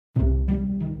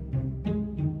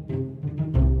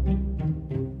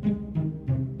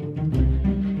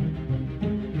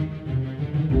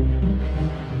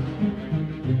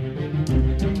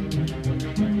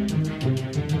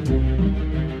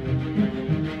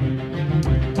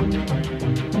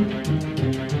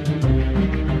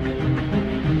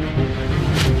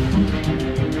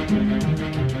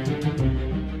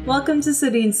Welcome to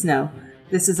City and Snow.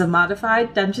 This is a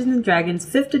modified Dungeons & Dragons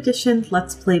 5th edition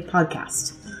Let's Play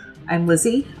podcast. I'm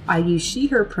Lizzie. I use she,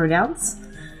 her pronouns.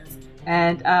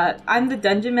 And I'm the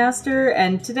Dungeon Master,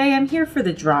 and today I'm here for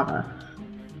the drama.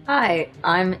 Hi,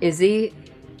 I'm Izzy.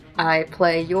 I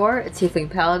play Yor, a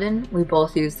Tiefling Paladin. We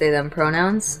both use they, them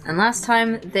pronouns. And last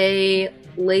time they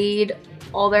laid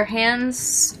all their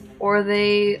hands, or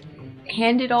they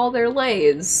handed all their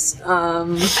lays.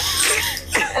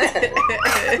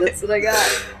 That's what I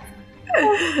got.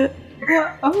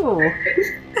 Oh.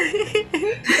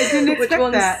 I didn't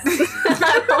expect that.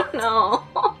 I don't know.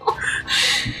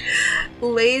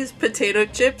 Lay's potato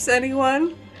chips,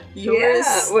 anyone? Yours?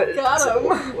 Yeah, got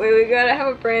 'em. Wait, we gotta have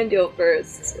a brand deal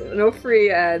first. No free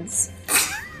ads.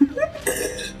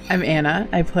 I'm Anna.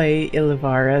 I play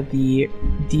Ilivara, the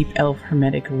Deep Elf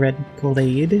Hermetic Red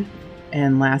Blade.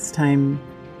 And last time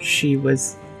she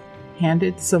was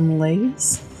handed some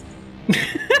lays.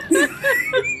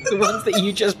 The ones that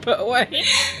you just put away.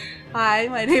 Hi,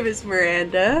 my name is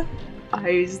Miranda. I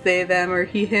use they, them, or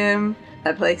he, him.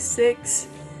 I play Six,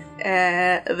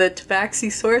 the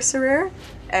Tabaxi Sorcerer.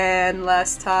 And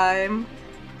last time,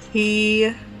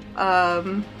 he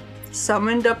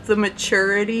summoned up the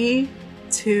maturity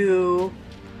to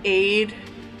aid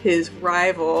his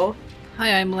rival.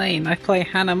 Hi, I'm Lane. I play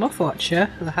Hannah Mothwatcher,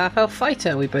 the half-elf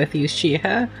fighter. We both use she,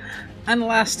 her. And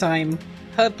last time,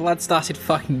 her blood started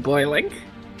fucking boiling.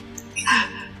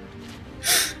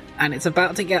 And it's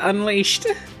about to get unleashed.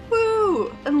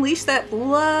 Woo! Unleash that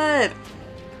blood!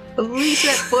 Unleash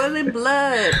that boiling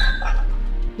blood!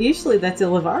 Usually that's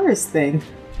Ilivara's thing,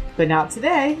 but not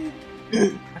today.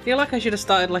 I feel like I should have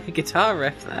started like a guitar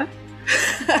riff there.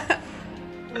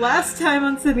 Last time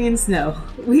on City and Snow,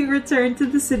 we returned to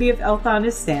the city of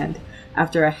Elthanistan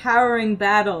after a harrowing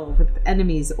battle with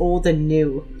enemies old and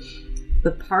new.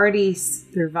 The party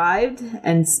survived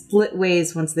and split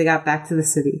ways once they got back to the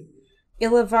city.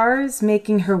 Ilivara is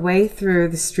making her way through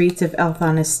the streets of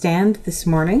Elthanistan this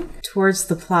morning towards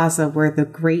the plaza where the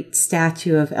great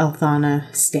statue of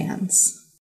Elthana stands.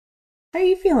 How are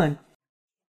you feeling?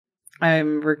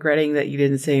 I'm regretting that you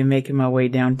didn't say making my way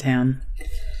downtown.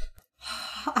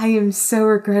 I am so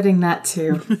regretting that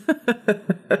too.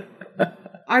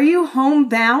 Are you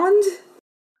homebound?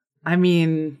 I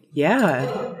mean,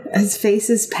 yeah. As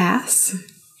faces pass?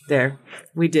 There.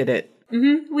 We did it.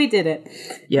 Mm-hmm, we did it.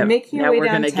 Yep. Making your now way we're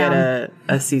downtown. gonna get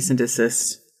a cease and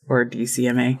desist or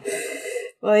DCMA.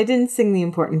 Well, I didn't sing the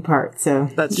important part, so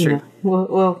that's true.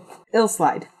 It'll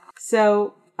slide.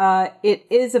 So it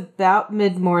is about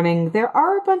mid-morning. There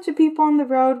are a bunch of people on the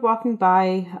road walking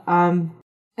by.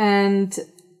 And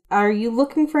are you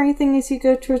looking for anything as you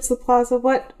go towards the plaza?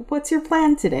 What's your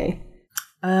plan today?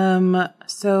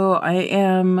 So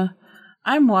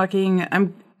I'm walking.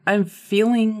 I'm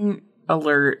feeling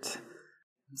alert.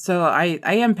 So I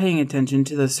am paying attention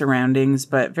to the surroundings,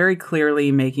 but very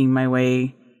clearly making my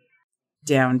way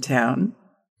downtown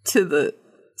to the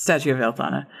statue of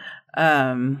Elthana.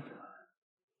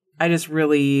 I just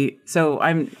really, so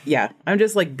I'm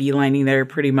just like beelining there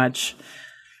pretty much.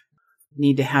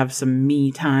 Need to have some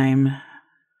me time.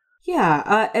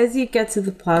 Yeah, as you get to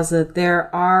the plaza,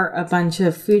 there are a bunch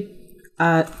of food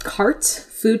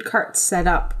carts set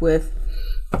up with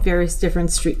various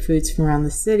different street foods from around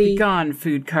the city. Be gone,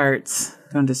 food carts.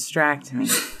 Don't distract me.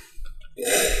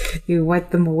 You wipe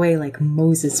them away like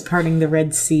Moses parting the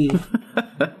Red Sea.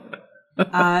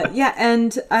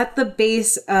 And at the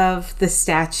base of the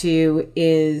statue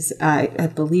is, I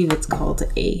believe it's called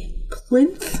a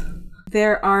plinth.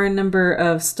 There are a number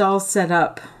of stalls set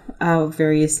up of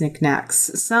various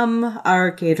knickknacks. Some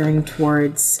are catering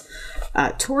towards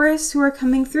tourists who are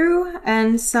coming through,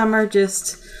 and some are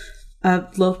just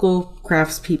local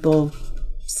craftspeople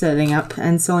setting up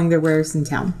and selling their wares in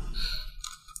town.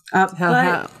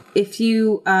 But if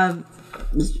you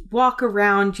walk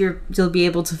around, you'll be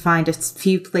able to find a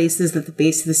few places at the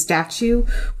base of the statue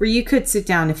where you could sit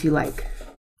down if you like.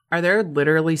 Are there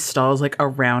literally stalls like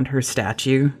around her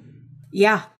statue?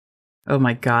 Yeah. Oh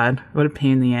my god, what a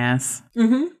pain in the ass.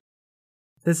 Mm-hmm.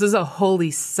 This is a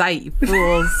holy sight,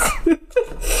 fools.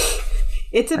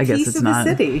 It's a piece of the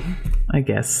city. I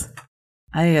guess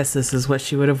this is what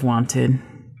she would have wanted.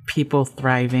 People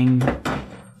thriving.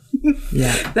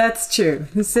 Yeah. That's true.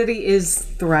 The city is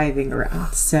thriving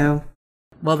around, so.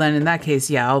 Well then, in that case,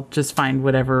 yeah, I'll just find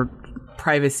whatever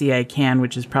privacy I can,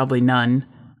 which is probably none.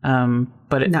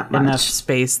 But enough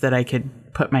space that I could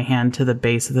put my hand to the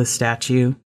base of the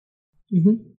statue.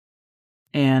 Mm-hmm.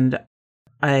 And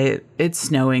it's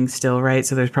snowing still, right?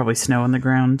 So there's probably snow on the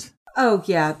ground. Oh,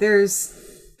 yeah.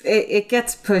 It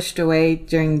gets pushed away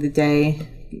during the day.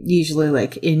 usually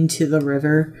like into the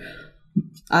river,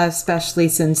 especially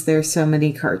since there's so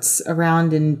many carts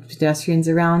around and pedestrians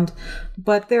around.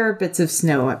 But there are bits of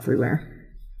snow everywhere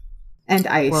and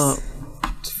ice. Well,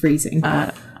 it's freezing.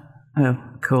 Oh,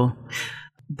 cool.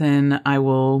 Then I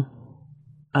will,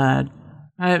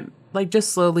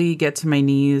 just slowly get to my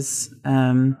knees,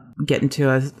 get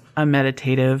into a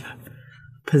meditative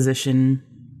position,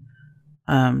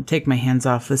 take my hands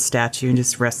off the statue and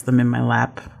just rest them in my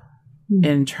lap,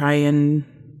 and try and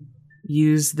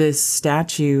use this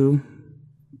statue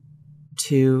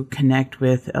to connect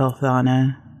with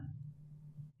Elthana.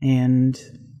 And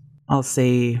I'll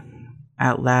say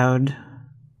out loud,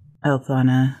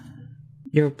 Elthana,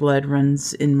 your blood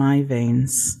runs in my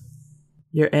veins.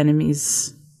 Your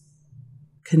enemies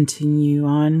continue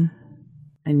on.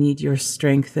 I need your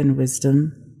strength and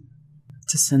wisdom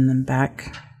to send them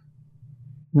back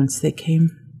whence they came.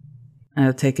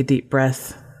 I'll take a deep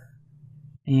breath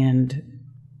and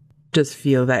just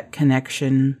feel that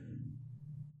connection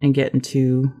and get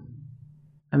into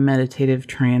a meditative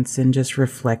trance and just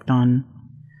reflect on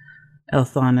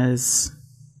Elthana's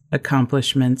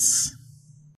accomplishments,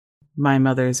 my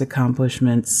mother's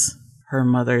accomplishments, her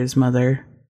mother's mother,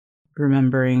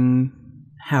 remembering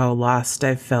how lost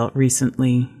I've felt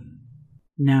recently.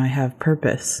 Now I have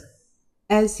purpose.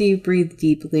 As you breathe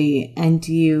deeply and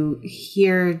you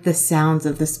hear the sounds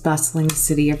of this bustling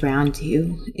city around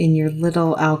you in your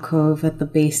little alcove at the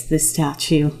base of the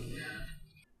statue.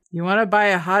 You want to buy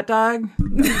a hot dog?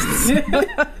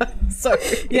 Sorry.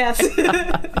 Yes.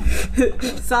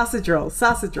 Sausage roll.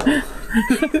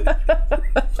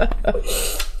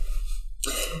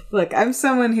 Look, I'm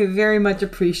someone who very much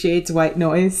appreciates white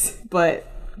noise, but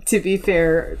to be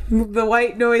fair, the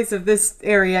white noise of this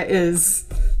area is,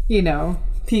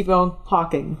 people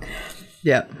hawking.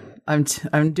 Yeah,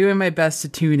 I'm doing my best to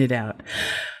tune it out.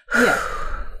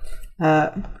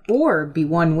 Yeah. Or be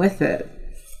one with it.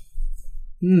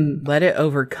 Let it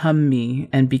overcome me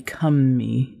and become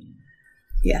me.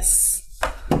 Yes.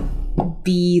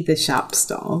 Be the shop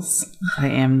stalls. I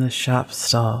am the shop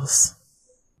stalls.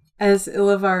 As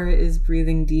Illavar is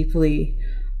breathing deeply,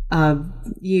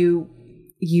 you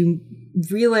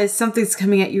realize something's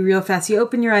coming at you real fast. You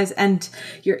open your eyes and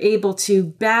you're able to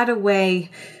bat away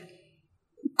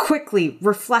quickly,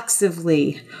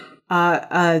 reflexively,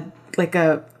 like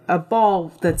a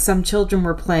ball that some children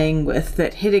were playing with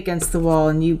that hit against the wall,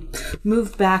 and you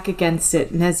move back against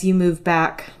it. And as you move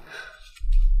back,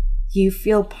 you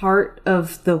feel part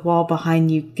of the wall behind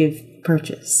you give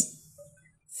purchase.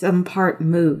 Some part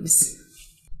moves.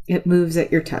 It moves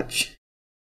at your touch.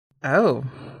 Oh.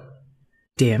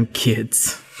 Damn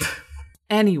kids.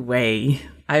 Anyway,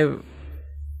 I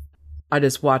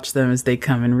just watch them as they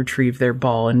come and retrieve their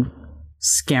ball and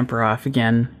scamper off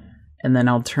again. And then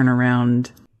I'll turn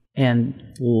around and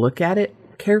look at it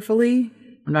carefully.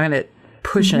 I'm not going to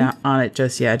push on it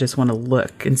just yet. I just want to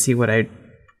look and see what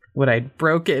I'd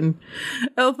broken.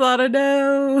 Elthana,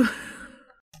 no!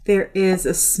 There is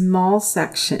a small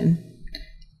section.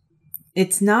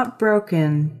 It's not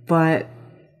broken, but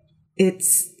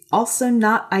it's also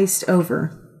not iced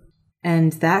over.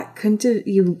 And that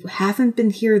you haven't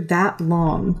been here that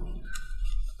long.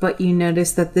 But you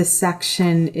notice that this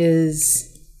section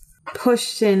is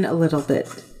pushed in a little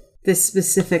bit. This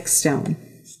specific stone.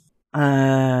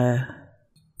 And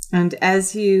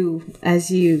as you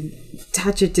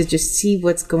touch it to just see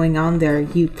what's going on there,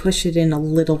 you push it in a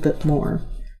little bit more.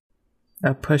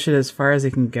 I'll push it as far as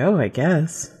it can go, I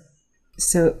guess.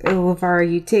 So, Illavar,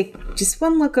 you take just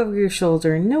one look over your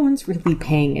shoulder, and no one's really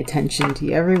paying attention to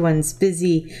you. Everyone's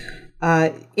busy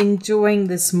enjoying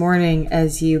this morning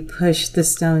as you push the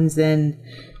stones in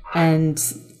and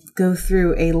go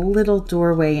through a little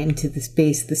doorway into the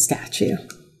base of the statue.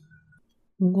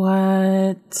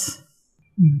 What?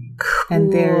 Cool.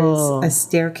 And there's a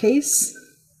staircase,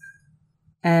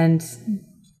 and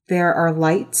there are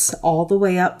lights all the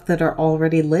way up that are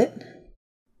already lit.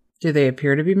 Do they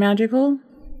appear to be magical?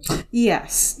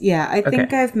 Yes. Yeah, I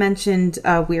think I've mentioned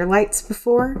weir lights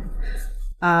before.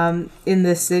 In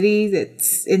the city,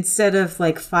 it's instead of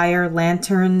like fire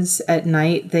lanterns at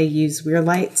night, they use weir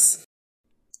lights.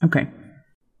 Okay.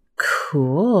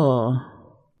 Cool.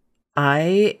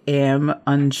 I am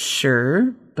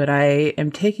unsure, but I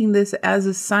am taking this as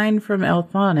a sign from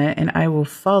Elthana, and I will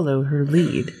follow her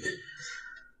lead.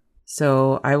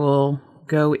 So I will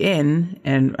go in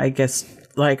and I guess,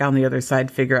 like on the other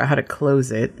side, figure out how to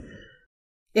close it.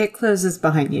 It closes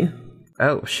behind you.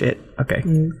 Oh, shit. Okay.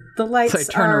 The lights So I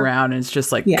turn around and it's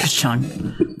just like,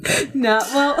 ka-chung. No,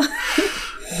 well...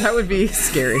 That would be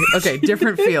scary. Okay,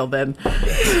 different feel then.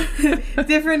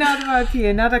 Different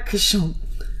onomatopoeia, not a kashon.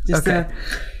 Just Okay.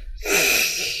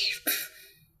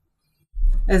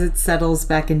 as it settles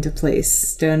back into place,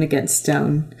 stone against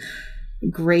stone,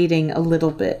 grating a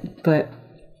little bit, but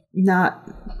not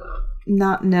in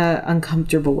an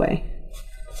uncomfortable way.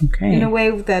 Okay. In a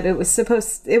way that it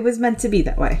was meant to be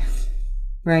that way.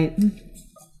 Right?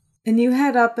 And you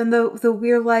head up, and the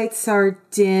weir lights are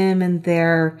dim, and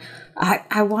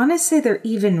I want to say they're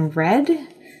even red.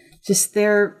 Just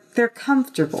they're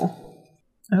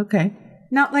Okay.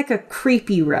 not like a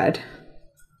creepy red,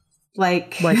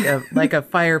 like a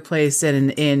fireplace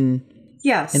in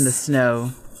yes, the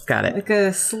snow. Got it. like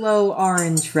a slow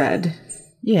orange red,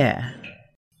 Yeah.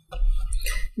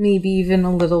 maybe even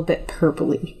a little bit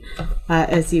purpley.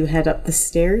 As you head up the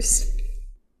stairs,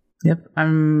 Yep.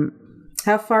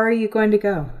 how far are you going to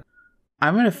go?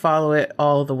 I'm going to follow it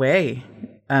all the way.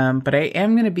 But I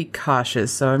am going to be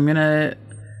cautious, so I'm going to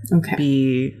Okay.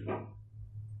 be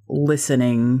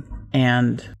listening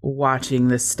and watching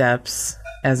the steps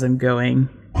as I'm going.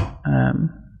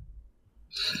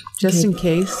 Just in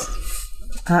case.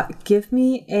 Give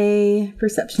me a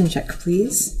perception check,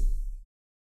 please.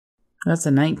 That's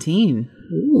a 19.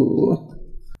 Ooh,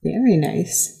 very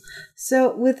nice.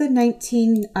 So with a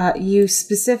 19, you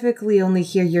specifically only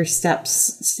hear your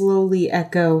steps slowly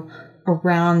echo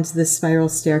around the spiral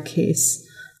staircase.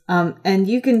 And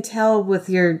you can tell with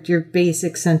your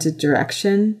basic sense of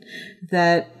direction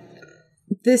that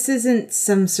this isn't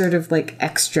some sort of like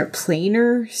extra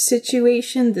planar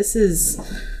situation.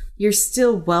 You're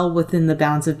still well within the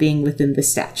bounds of being within the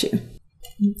statue.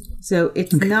 So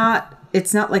it's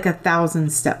not like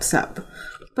 1,000 steps up,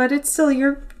 but it's still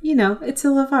it's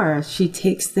Ilivara. She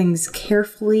takes things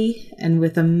carefully and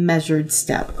with a measured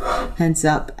step, heads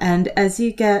up. And as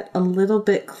you get a little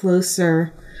bit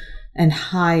closer and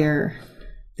higher,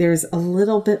 there's a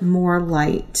little bit more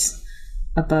light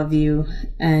above you,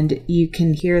 and you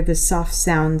can hear the soft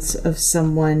sounds of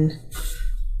someone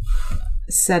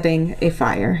setting a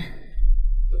fire.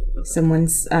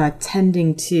 Someone's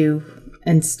tending to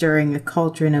and stirring a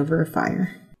cauldron over a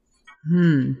fire.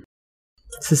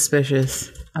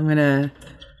 Suspicious. I'm going to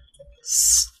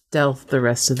stealth the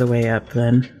rest of the way up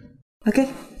then.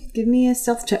 Okay, give me a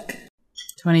stealth check.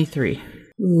 23.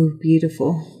 Ooh,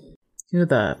 beautiful. Who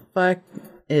the fuck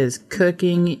is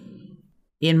cooking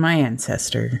in my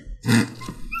ancestor?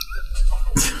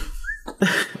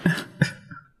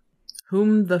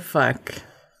 Whom the fuck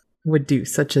would do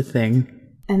such a thing?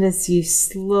 And as you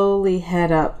slowly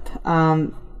head up,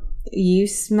 you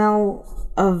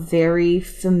smell a very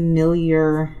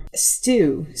familiar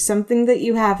stew. Something that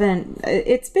you haven't...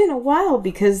 It's been a while,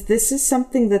 because this is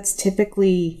something that's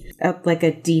typically like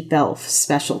a deep elf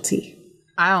specialty.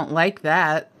 I don't like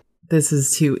that. This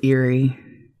is too eerie.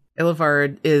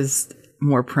 Ilivard is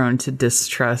more prone to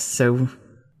distrust, so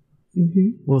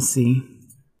we'll see.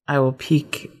 I will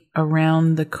peek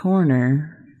around the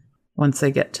corner once I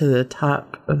get to the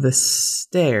top of the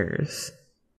stairs.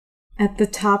 At the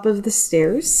top of the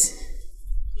stairs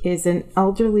is an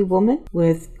elderly woman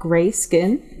with gray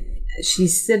skin.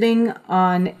 She's sitting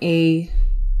on a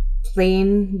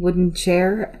plain wooden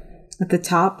chair at the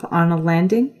top on a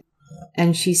landing,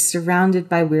 and she's surrounded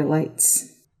by weir lights.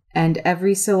 And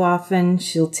every so often,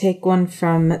 she'll take one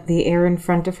from the air in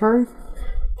front of her,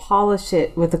 polish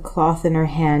it with a cloth in her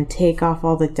hand, take off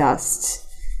all the dust,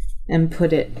 and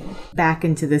put it back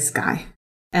into the sky.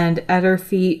 And at her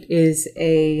feet is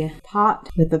a pot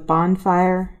with a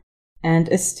bonfire and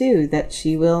a stew that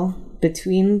she will,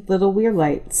 between little weir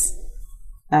lights,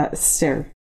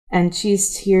 stir. And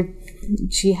she's here.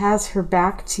 She has her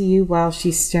back to you while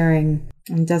she's stirring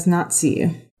and does not see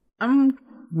you. I'm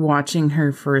watching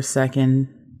her for a second,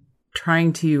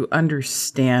 trying to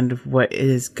understand what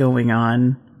is going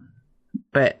on,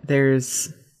 but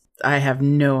I have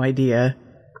no idea.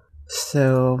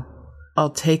 So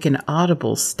I'll take an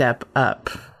audible step up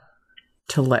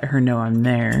to let her know I'm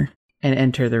there and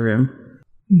enter the room.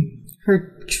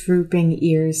 Her drooping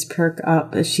ears perk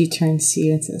up as she turns to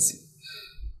you and says,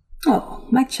 "Oh,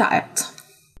 my child,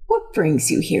 what brings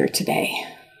you here today?"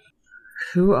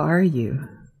 Who are you?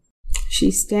 She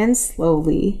stands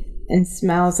slowly and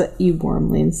smiles at you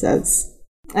warmly and says,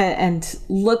 and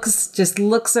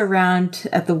looks around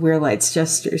at the weir lights,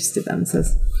 gestures to them, and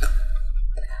says,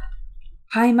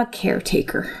 "I'm a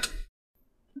caretaker.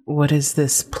 What is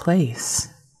this place?"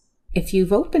 If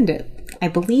you've opened it, I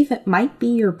believe it might be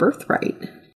your birthright."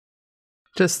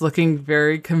 Just looking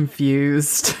very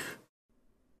confused,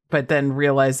 but then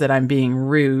realize that I'm being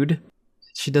rude.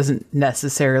 She doesn't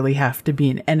necessarily have to be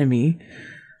an enemy.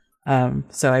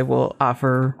 So I will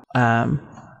offer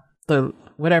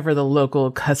whatever the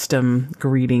local custom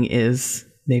greeting is,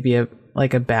 maybe a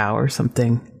like a bow or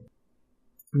something.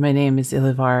 My name is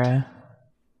Ilivara.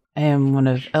 I am one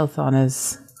of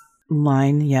Elthana's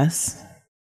line, yes.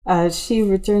 She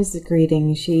returns the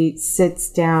greeting. She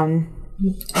sits down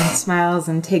and smiles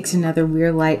and takes another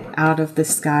weird light out of the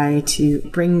sky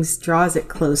draws it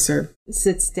closer,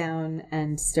 sits down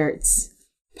and starts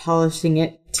polishing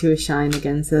it to a shine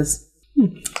again, says,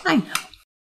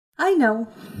 I know.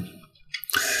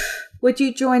 Would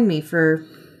you join me for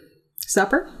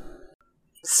supper?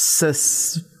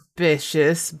 Suspicious,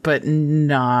 but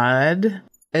nod.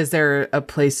 Is there a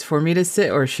place for me to sit,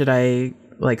 or should I,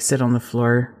 sit on the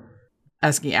floor?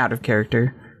 Asking out of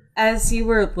character. As you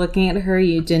were looking at her,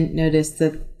 you didn't notice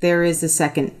that there is a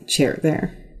second chair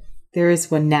there. There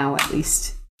is one now, at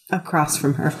least, across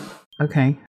from her.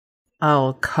 Okay.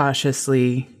 I'll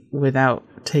cautiously, without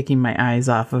taking my eyes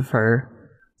off of her,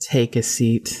 take a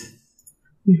seat.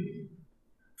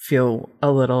 Feel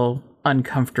a little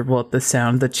uncomfortable at the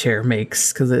sound the chair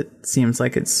makes, because it seems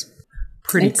like it's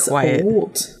pretty quiet. It's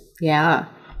old. Yeah.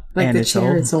 And the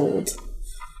chair is old.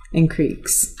 And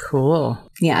creaks. Cool.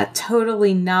 Yeah,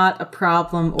 totally not a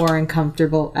problem or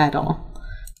uncomfortable at all.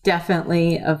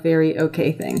 Definitely a very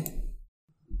okay thing.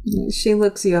 She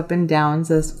looks you up and down and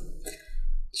says,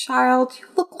 Child, you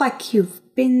look like you've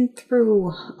been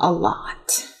through a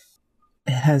lot.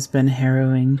 It has been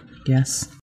harrowing, yes.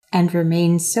 And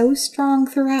remains so strong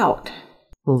throughout.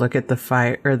 Look at the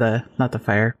fire, or not the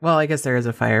fire. Well, I guess there is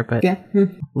a fire, but yeah.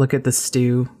 Look at the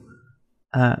stew.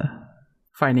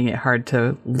 Finding it hard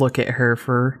to look at her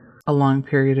for a long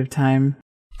period of time.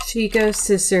 She goes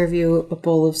to serve you a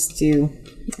bowl of stew,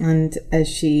 and as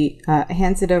she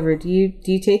hands it over, do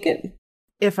you take it?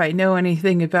 If I know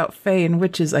anything about fae and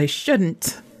witches, I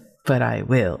shouldn't, but I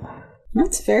will.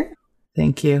 That's fair.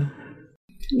 Thank you.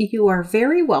 You are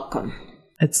very welcome.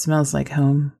 It smells like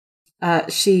home.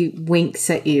 She winks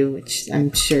at you, which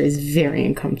I'm sure is very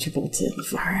uncomfortable to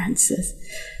Vara, and says,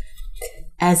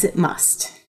 as it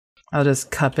must. I'll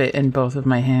just cup it in both of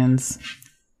my hands.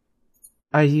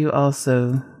 Are you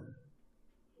also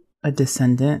a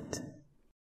descendant?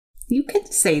 You can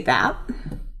say that.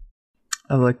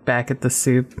 I look back at the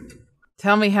soup.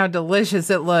 Tell me how delicious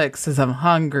it looks, as I'm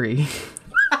hungry.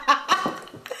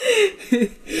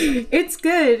 It's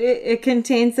good. It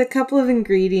contains a couple of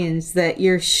ingredients that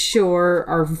you're sure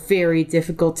are very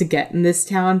difficult to get in this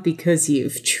town because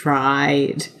you've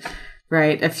tried.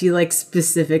 Right? A few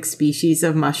specific species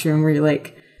of mushroom where you're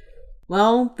like,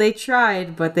 well, they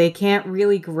tried, but they can't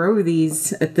really grow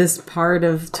these at this part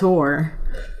of Tor.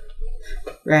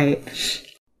 Right.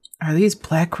 Are these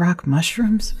black rock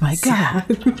mushrooms? My God.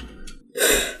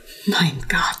 My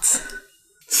God.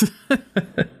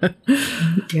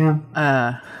 Yeah.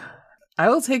 I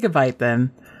will take a bite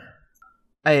then.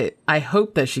 I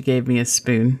hope that she gave me a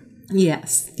spoon.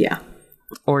 Yes. Yeah.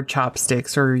 Or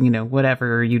chopsticks, or,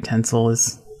 whatever utensil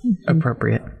is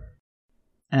appropriate.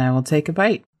 And I will take a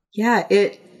bite. Yeah,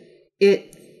 it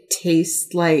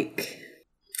tastes like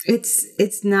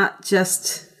it's not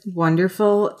just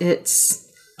wonderful, it's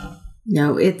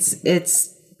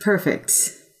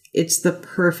perfect. It's the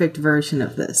perfect version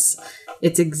of this.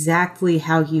 It's exactly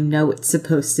how you know it's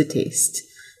supposed to taste.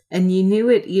 And you knew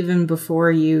it even before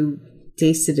you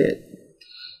tasted it.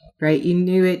 Right? You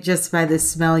knew it just by the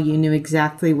smell. You knew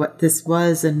exactly what this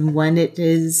was and when it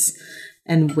is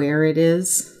and where it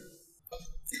is.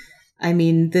 I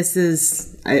mean, this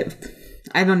is...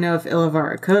 I don't know if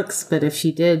Ilivara cooks, but if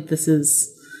she did, this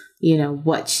is,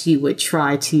 what she would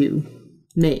try to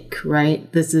make,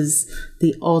 right? This is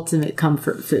the ultimate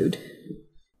comfort food.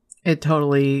 It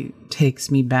totally takes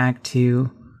me back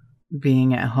to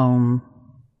being at home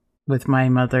with my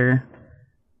mother,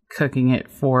 cooking it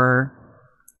for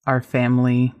our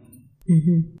family,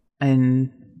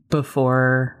 and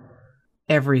before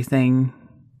everything.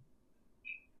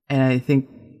 And I think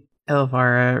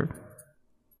Ilivara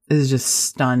is just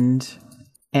stunned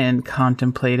and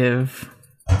contemplative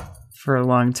for a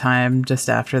long time just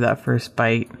after that first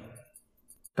bite.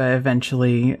 But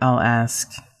eventually I'll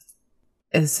ask,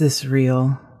 is this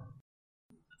real?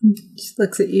 She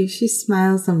looks at you, she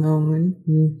smiles a moment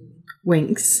and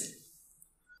winks.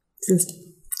 Says,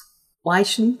 why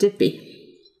shouldn't it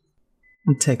be?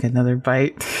 I'll take another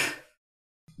bite.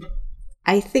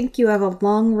 I think you have a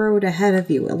long road ahead of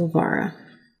you, Ilivara.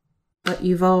 But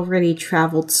you've already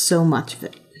traveled so much of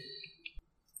it.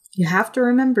 You have to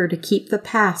remember to keep the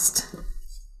past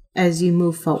as you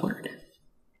move forward.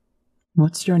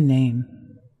 What's your name?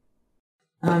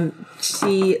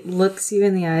 She looks you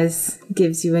in the eyes,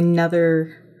 gives you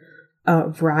another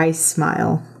wry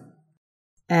smile.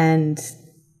 And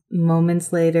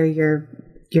moments later, you're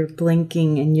you're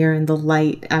blinking and you're in the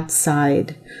light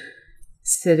outside,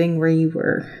 sitting where you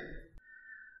were.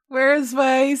 Where's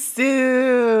my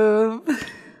soup?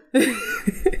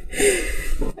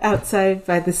 Outside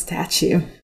by the statue.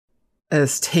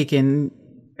 Has taken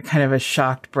kind of a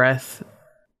shocked breath,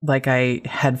 like I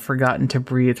had forgotten to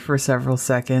breathe for several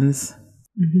seconds.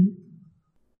 Mm-hmm.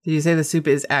 Did you say the soup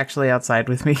is actually outside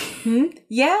with me?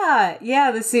 Yeah,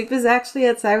 the soup is actually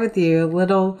outside with you. A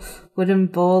little wooden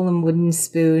bowl and wooden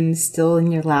spoon still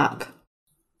in your lap.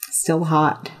 Still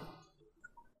hot.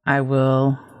 I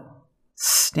will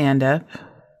stand up,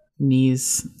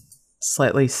 knees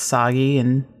slightly soggy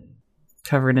and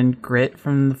covered in grit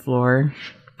from the floor,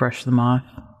 brush them off,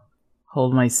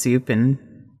 hold my soup and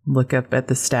look up at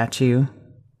the statue,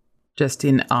 just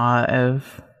in awe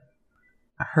of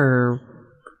her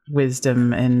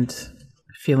wisdom and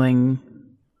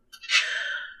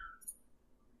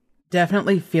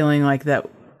definitely feeling like that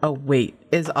a weight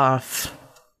is off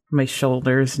my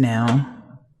shoulders now.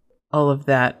 All of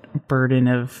that burden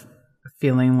of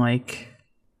feeling like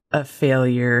a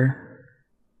failure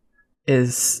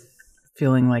is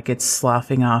feeling like it's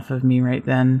sloughing off of me right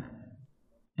then.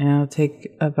 And I'll take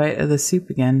a bite of the soup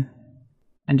again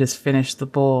and just finish the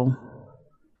bowl.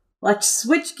 Let's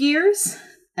switch gears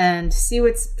and see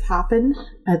what's poppin'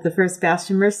 at the First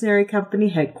Bastion Mercenary Company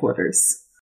headquarters.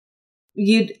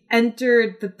 You'd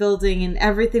entered the building and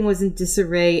everything was in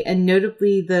disarray, and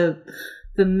notably the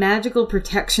magical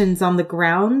protections on the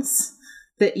grounds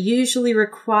that usually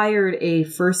required a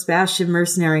First Bastion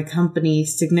Mercenary Company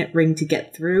signet ring to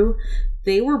get through,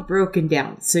 they were broken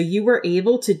down. So you were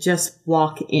able to just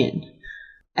walk in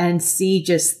and see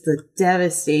just the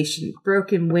devastation,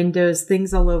 broken windows,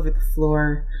 things all over the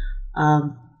floor.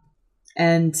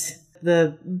 And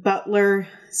the butler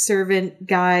servant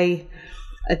guy,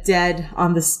 dead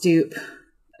on the stoop,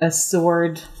 a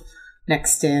sword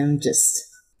next to him. Just,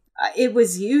 it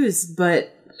was used,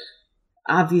 but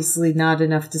obviously not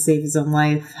enough to save his own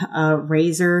life.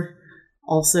 Razor,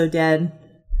 also dead,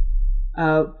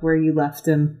 where you left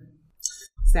him,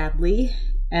 sadly.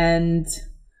 And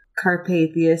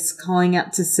Carpathius calling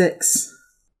out to Six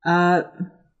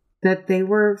that they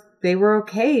were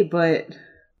okay, but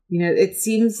it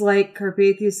seems like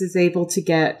Carpathius is able to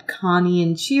get Connie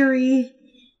and Cheery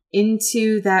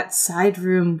into that side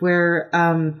room where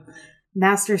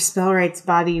Master Spellwright's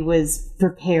body was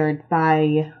prepared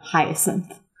by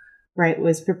Hyacinth, right?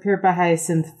 Was prepared by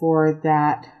Hyacinth for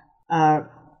that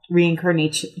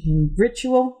reincarnation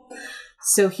ritual.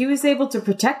 So he was able to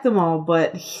protect them all,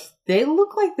 but they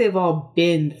look like they've all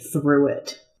been through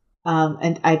it.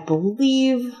 And I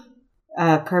believe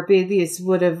Carpathius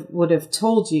would have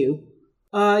told you.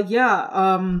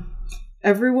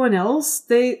 Everyone else,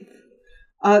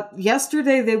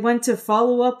 yesterday they went to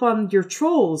follow up on your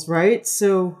trolls, right?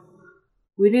 So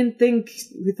we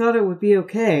thought it would be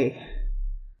okay.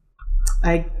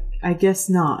 I guess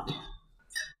not.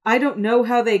 I don't know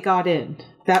how they got in.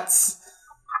 That's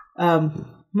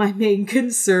my main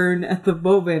concern at the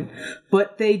moment.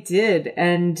 But they did,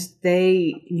 and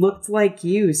they looked like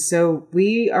you, so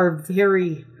we are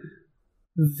very,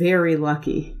 very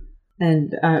lucky.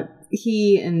 And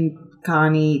he and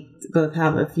Connie both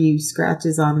have a few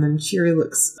scratches on them. Cheery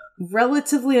looks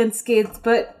relatively unscathed,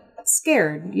 but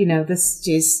scared. This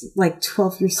is like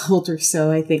 12 years old or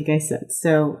so, I think I said.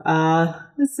 So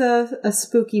it's a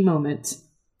spooky moment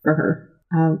for her.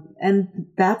 And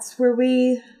that's where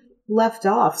we left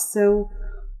off. So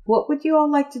what would you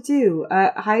all like to do?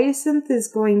 Hyacinth is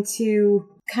going to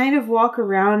kind of walk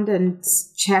around and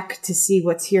check to see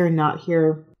what's here and not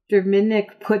here.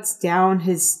 Dominic puts down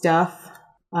his stuff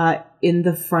in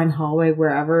the front hallway,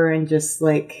 wherever, and just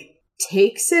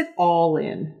takes it all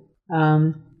in.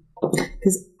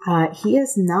 Because he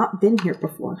has not been here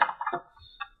before.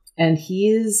 And he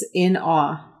is in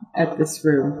awe at this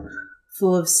room,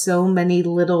 full of so many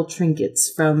little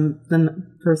trinkets from the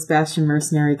First Bastion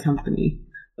Mercenary Company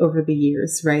over the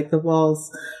years, right? The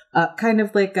walls, kind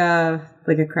of like a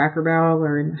Cracker Barrel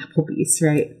or an Applebee's,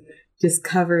 right? Just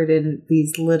covered in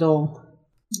these little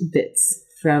bits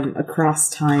from across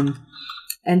time.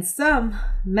 And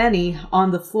many,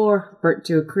 on the floor, burnt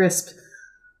to a crisp,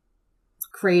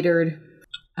 cratered,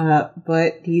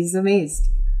 but he's amazed.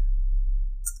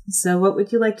 So what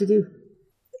would you like to do?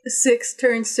 Six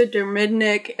turns to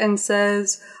Dominic and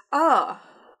says, I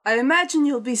imagine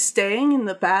you'll be staying in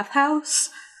the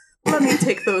bathhouse? Let me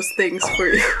take those things for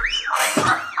you.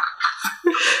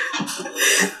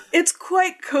 It's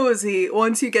quite cozy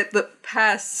once you get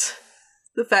past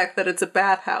the fact that it's a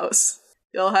bathhouse.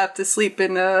 You'll have to sleep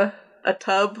in a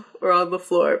tub or on the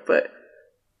floor, but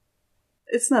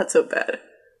it's not so bad.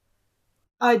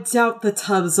 I doubt the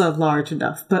tubs are large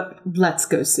enough, but let's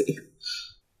go see.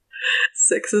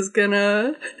 Six is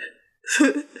gonna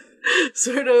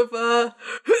sort of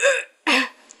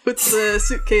with the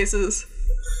suitcases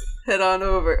head on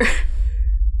over.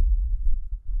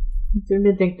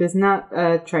 Benedict does not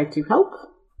try to help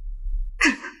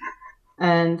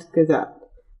and goes up.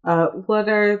 What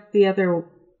are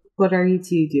you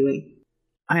two doing?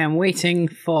 I am waiting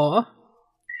for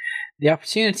the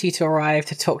opportunity to arrive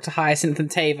to talk to Hyacinth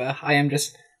and Tava. I am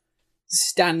just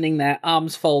standing there,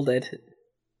 arms folded,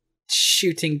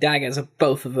 shooting daggers at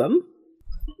both of them.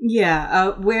 Yeah,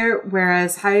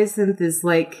 whereas Hyacinth is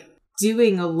like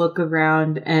doing a look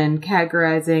around and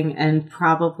categorizing and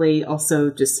probably also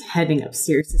just heading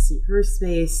upstairs to see her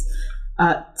space.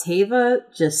 Tava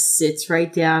just sits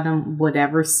right down on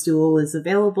whatever stool is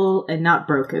available and not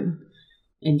broken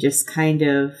and just kind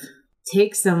of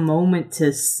takes a moment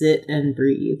to sit and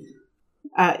breathe.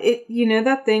 You know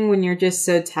that thing when you're just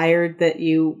so tired that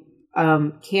you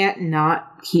can't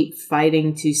not keep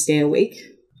fighting to stay awake?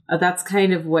 That's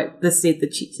kind of what the state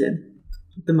that she's in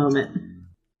at the moment.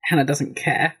 Hannah doesn't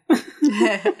care.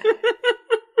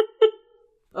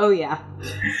 Oh, yeah.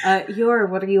 Yor,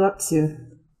 what are you up to?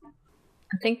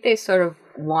 I think they sort of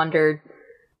wandered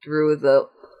through the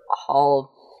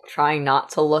hall trying not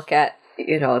to look at,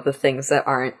 the things that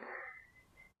aren't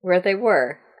where they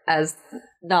were, as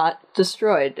not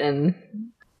destroyed and,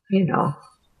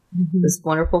 this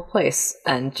wonderful place,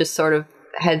 and just sort of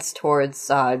heads towards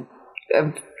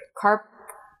Carp,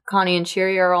 Connie, and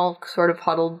Cheery are all sort of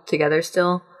huddled together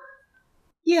still.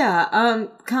 Yeah,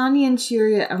 Connie and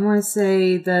Cheery, I want to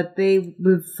say that they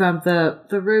moved from the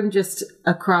room just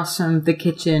across from the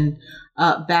kitchen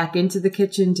back into the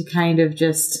kitchen to kind of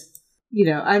just,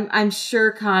 I'm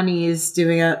sure Connie is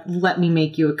doing let me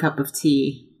make you a cup of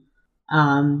tea.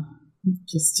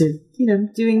 Just to,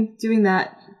 doing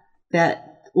that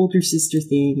older sister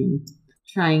thing and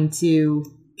trying to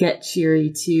get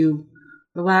Cheery to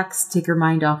relax, take her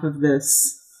mind off of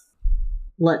this.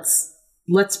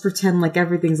 Let's pretend like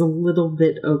everything's a little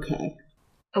bit okay.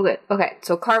 Okay.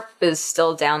 So Carp is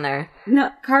still down there.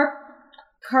 No,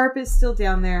 Carp is still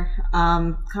down there.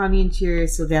 Connie and Cheery are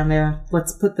still down there.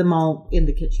 Let's put them all in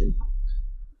the kitchen.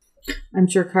 I'm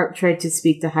sure Carp tried to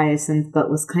speak to Hyacinth, but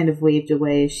was kind of waved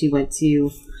away as she went to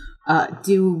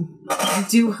do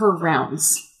her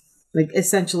rounds, like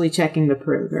essentially checking the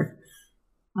perimeter.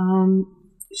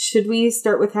 Should we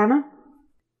start with Hannah?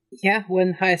 Yeah,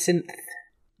 when Hyacinth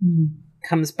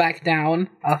comes back down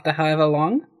after however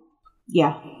long.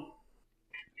 Yeah.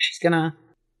 She's gonna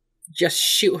just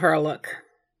shoot her a look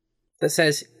that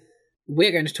says,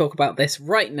 we're going to talk about this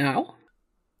right now.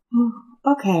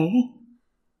 Okay.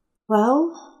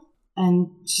 Well, and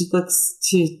she looks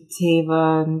to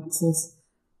Tava and says,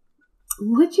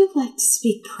 would you like to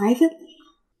speak privately?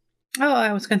 Oh,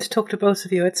 I was going to talk to both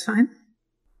of you, it's fine.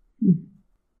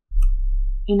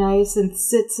 And Hyacinth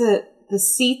sits at the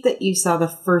seat that you saw the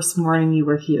first morning you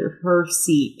were here, her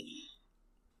seat,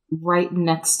 right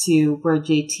next to where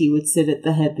JT would sit at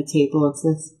the head of the table, and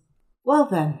says, well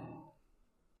then,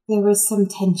 there was some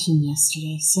tension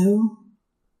yesterday, so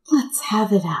let's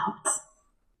have it out.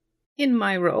 In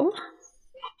my role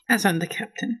as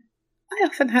under-captain, I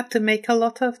often had to make a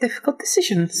lot of difficult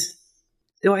decisions.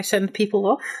 Do I send people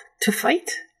off to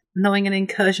fight, knowing an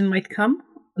incursion might come?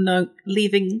 No,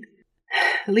 leaving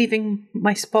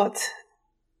my spot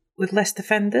with less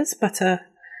defenders, but a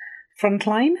front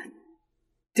line?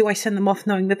 Do I send them off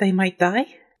knowing that they might die?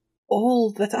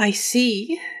 All that I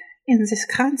see in this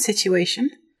current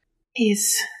situation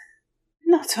is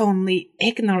not only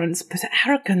ignorance, but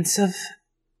arrogance of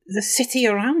the city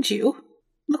around you.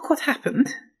 Look what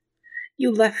happened.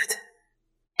 You left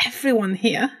everyone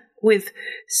here with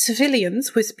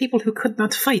civilians, with people who could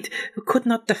not fight, who could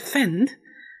not defend.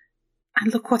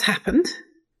 And look what happened.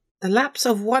 The lapse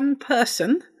of one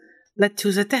person led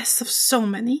to the deaths of so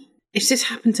many. If this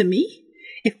happened to me,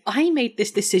 if I made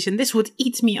this decision, this would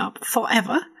eat me up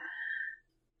forever.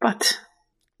 But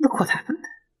look what happened.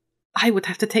 I would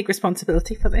have to take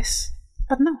responsibility for this.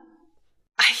 But no.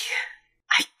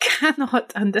 I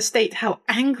cannot understate how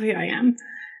angry I am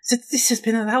that this has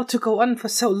been allowed to go on for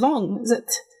so long,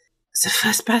 that the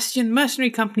First Bastion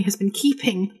Mercenary Company has been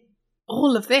keeping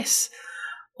all of this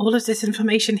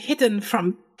information hidden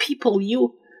from people.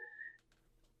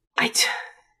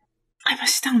 I'm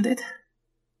astounded.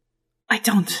 I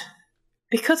don't.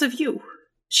 Because of you.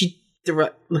 She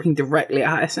looking directly at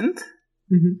Hyacinth.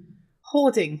 Mm-hmm.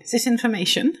 Hoarding this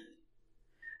information.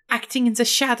 Acting in the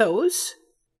shadows.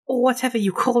 Or whatever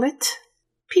you call it.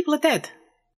 People are dead.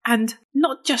 And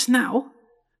not just now.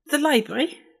 The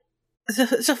library.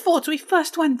 the fort we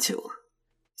first went to.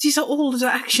 These are all the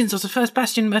actions of the First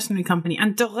Bastion Mercenary Company,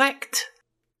 and direct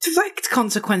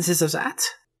consequences of that.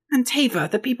 And Tava,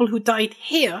 the people who died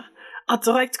here, are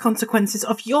direct consequences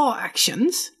of your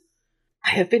actions. I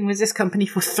have been with this company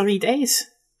for 3 days,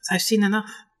 but I've seen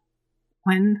enough.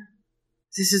 When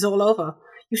this is all over,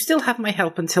 you still have my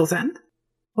help until then.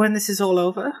 When this is all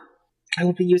over, I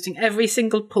will be using every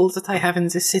single pull that I have in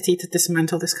this city to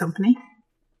dismantle this company.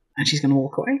 And she's going to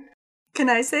walk away. Can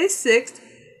I say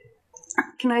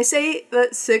that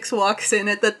Six walks in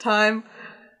at the time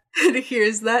and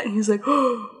hears that and he's like,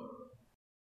 oh.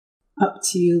 Up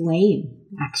to Lane,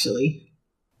 actually.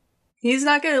 He's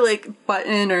not gonna butt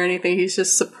in or anything, he's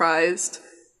just surprised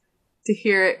to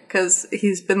hear it because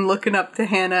he's been looking up to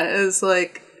Hannah as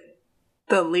the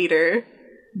leader.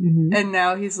 Mm-hmm. And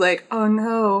now he's like, oh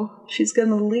no, she's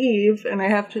gonna leave and I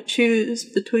have to choose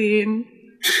between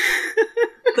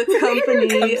the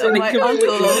company of my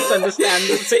uncle. Misunderstand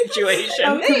the situation.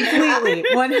 Oh, completely,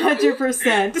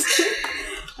 100%.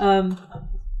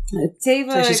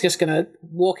 Tava. So she's just gonna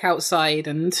walk outside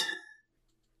and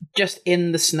just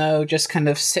in the snow, just kind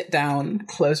of sit down,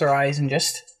 close her eyes, and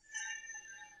just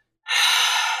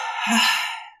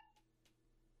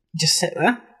sit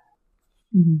there.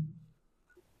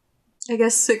 Mm-hmm. I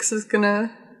guess Six is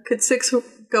gonna. Could Six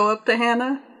go up to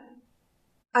Hannah?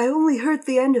 I only heard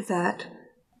the end of that.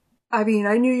 I mean,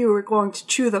 I knew you were going to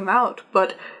chew them out,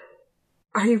 but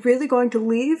are you really going to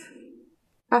leave?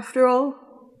 After all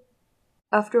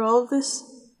of this?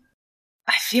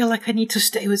 I feel like I need to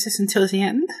stay with this until the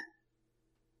end.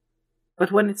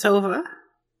 But when it's over,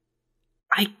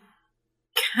 I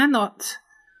cannot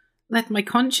let my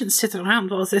conscience sit around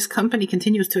while this company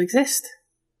continues to exist.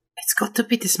 It's got to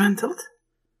be dismantled.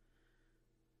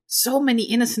 So many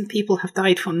innocent people have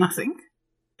died for nothing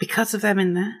because of them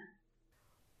in there.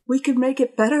 We could make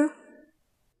it better.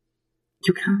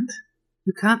 You can't.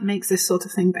 You can't make this sort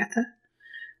of thing better.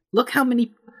 Look how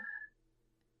many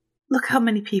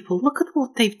people, look at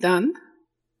what they've done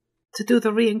to do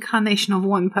the reincarnation of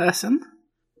one person.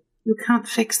 You can't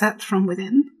fix that from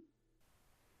within.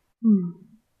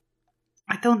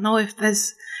 I don't know if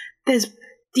there's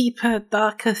deeper,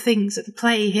 darker things at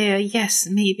play here. Yes,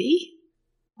 maybe.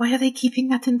 Why are they keeping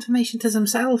that information to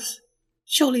themselves?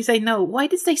 Surely they know. Why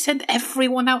did they send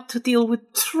everyone out to deal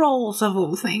with trolls of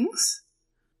all things?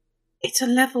 It's a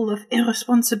level of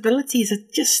irresponsibility that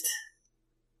just...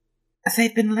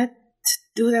 They've been let to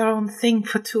do their own thing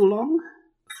for too long.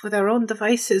 For their own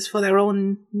devices, for their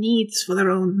own needs, for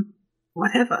their own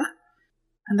whatever.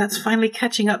 And that's finally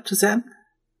catching up to them.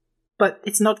 But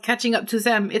it's not catching up to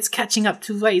them, it's catching up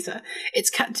to Razor. It's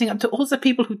catching up to all the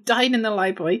people who died in the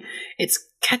library. It's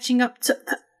catching up to...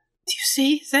 Do you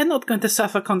see? They're not going to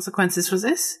suffer consequences for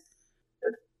this.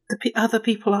 The other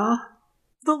people are.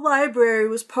 The library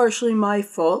was partially my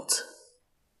fault.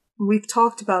 We've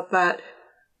talked about that.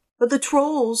 But the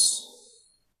trolls...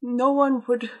 No one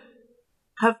would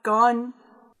have gone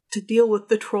to deal with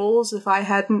the trolls if I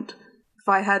hadn't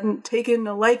taken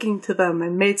a liking to them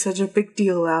and made such a big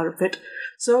deal out of it.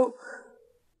 So...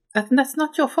 That's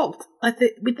not your fault.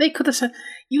 They could have said...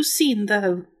 You've seen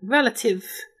the relative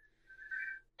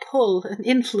pull and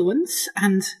influence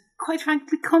and, quite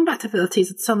frankly, combat abilities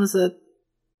that some of the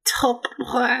top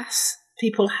brass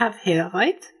people have here,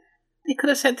 right? They could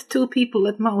have sent 2 people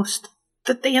at most.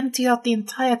 But they empty out the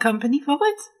entire company for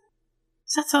it?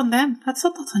 That's on them. That's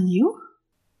not on you.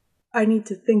 I need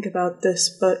to think about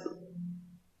this, but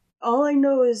all I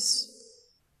know is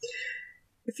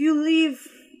if you leave,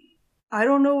 I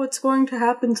don't know what's going to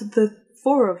happen to the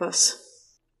 4 of us.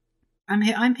 I'm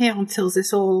here until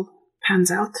this all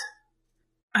pans out.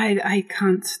 I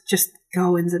can't just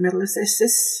go in the middle of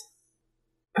this.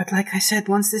 But like I said,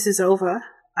 once this is over,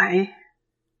 I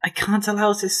can't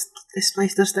allow this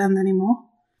place to stand anymore.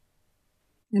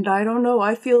 And I don't know,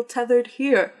 I feel tethered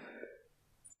here.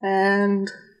 And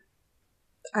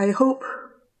I hope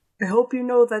you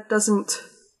know that doesn't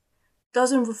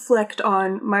reflect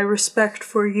on my respect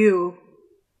for you.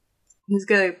 He's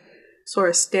gonna sort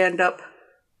of stand up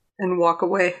and walk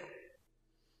away.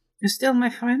 You're still my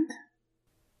friend?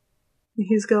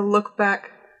 He's gonna look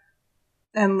back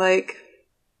and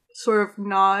sort of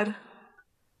nod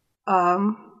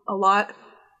a lot.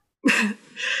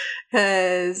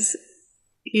 Because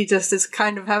he just is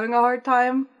kind of having a hard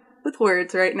time with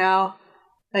words right now.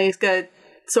 And he's gonna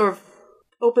sort of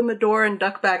open the door and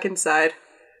duck back inside.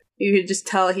 You could just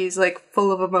tell he's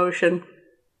full of emotion.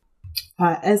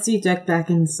 As you duck back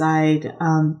inside,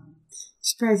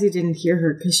 surprised you didn't hear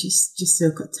her because she's just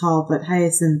so tall, but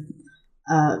Hyacinth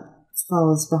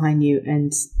follows behind you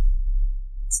and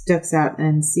ducks out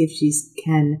and see if she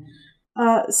can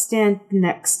stand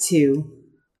next to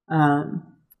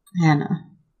Hannah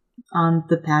on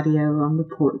the patio, on the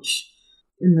porch,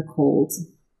 in the cold.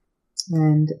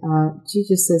 And she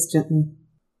just says gently,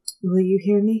 "Will you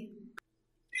hear me?"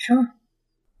 Sure.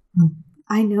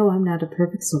 I know I'm not a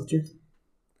perfect soldier.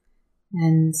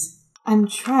 And I'm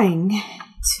trying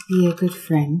to be a good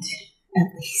friend,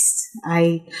 at least.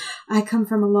 I come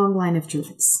from a long line of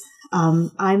druids.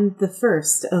 I'm the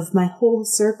first of my whole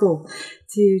circle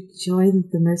to join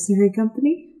the mercenary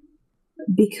company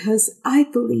because I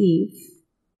believe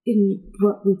in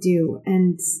what we do,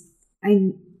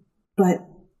 but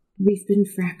we've been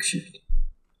fractured.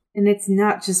 And it's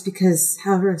not just because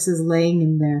Halros is laying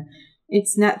in there.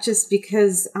 It's not just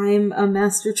because I'm a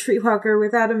master treewalker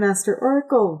without a master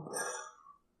oracle.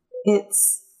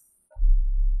 It's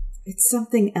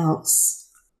something else.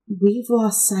 We've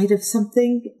lost sight of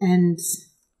something, and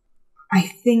I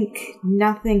think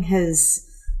nothing has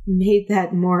made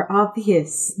that more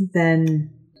obvious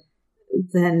than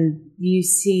you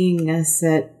seeing us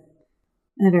at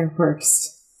our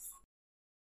worst.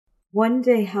 One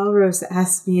day, Halros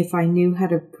asked me if I knew how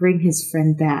to bring his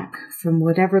friend back from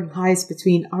whatever lies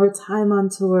between our time on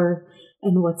tour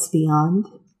and what's beyond,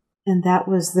 and that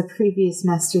was the previous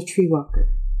Master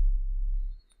Treewalker.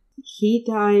 He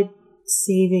died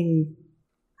saving...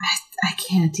 I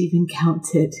can't even count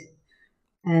it.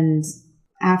 And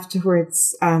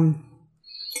afterwards he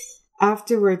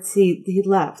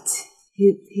left.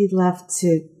 He left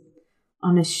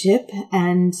on a ship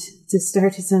and to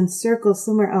start his own circle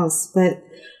somewhere else. But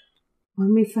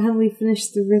when we finally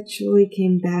finished the ritual, he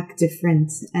came back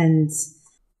different, and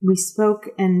we spoke,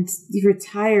 and he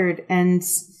retired and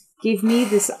gave me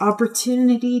this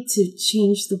opportunity to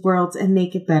change the world and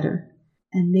make it better.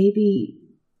 And maybe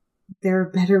there are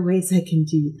better ways I can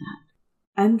do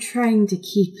that. I'm trying to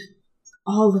keep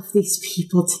all of these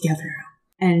people together,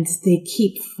 and they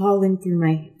keep falling through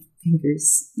my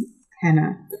fingers,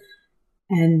 Hannah.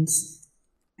 And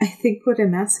I think what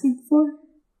I'm asking for,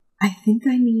 I think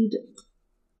I need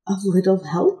a little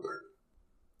help.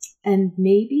 And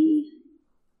maybe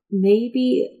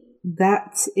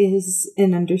that is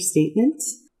an understatement.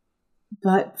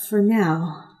 But for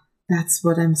now, that's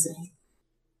what I'm saying.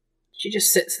 She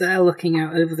just sits there looking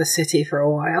out over the city for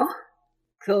a while.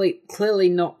 Clearly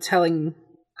not telling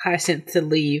Hyacinth to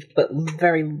leave, but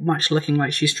very much looking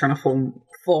like she's trying to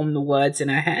form the words in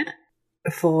her head.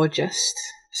 Before just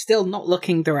still not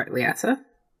looking directly at her.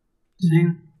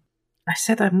 Saying, I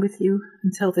said I'm with you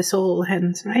until this all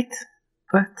ends, right?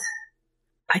 But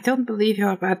I don't believe you're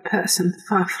a bad person,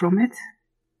 far from it.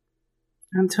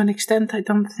 And to an extent, I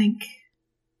don't think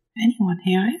anyone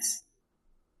here is.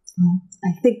 Well,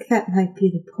 I think that might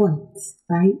be the point,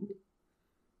 right?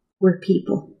 We're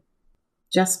people.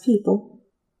 Just people.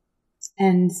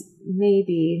 And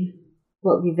maybe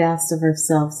what we've asked of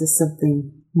ourselves is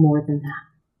something more than that.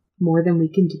 More than we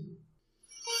can do.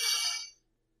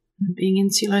 Being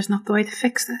insular is not the way to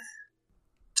fix this.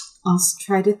 I'll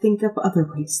try to think of other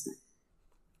ways then.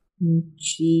 And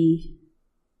she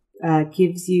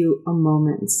gives you a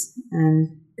moment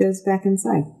and goes back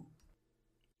inside.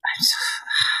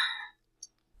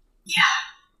 Yeah.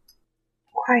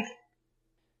 Why?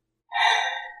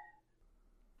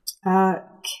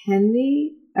 Can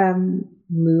we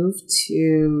move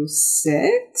to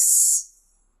 6?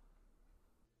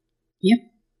 Yep.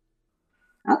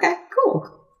 Okay, cool.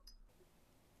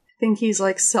 I think he's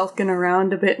like sulking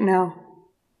around a bit now.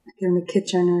 Like in the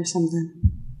kitchen or something.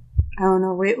 I don't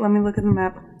know. Wait, let me look at the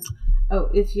map. Oh,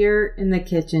 if you're in the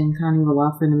kitchen, Connie will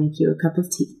offer to make you a cup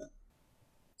of tea.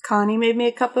 Connie made me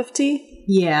a cup of tea?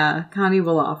 Yeah, Connie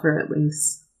will offer at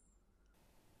least.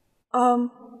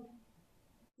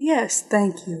 Yes,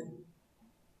 thank you.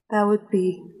 That would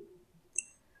be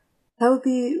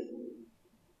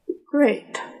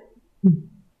great.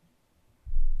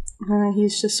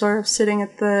 He's just sort of sitting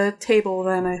at the table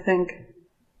then, I think.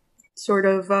 Sort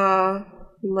of,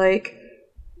 like,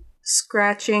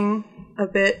 scratching a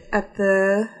bit at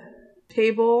the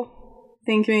table. I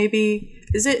think maybe...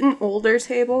 Is it an older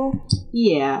table?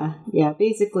 Yeah,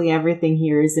 basically everything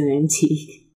here is an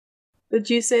antique. Would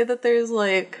you say that there's,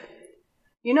 like...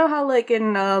 You know how, like,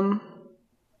 in,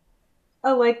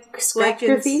 Oh, like scratch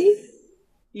graffiti?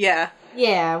 Yeah.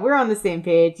 Yeah, we're on the same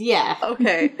page, yeah.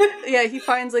 Okay. Yeah, he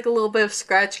finds, like, a little bit of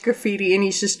scratch graffiti and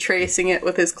he's just tracing it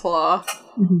with his claw.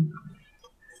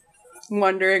 Mm-hmm.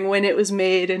 Wondering when it was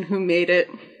made and who made it,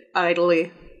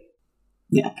 idly.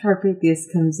 Yeah, Carpathius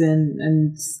comes in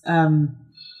and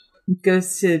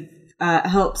goes to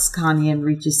helps Connie and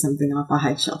reaches something off a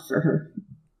high shelf for her.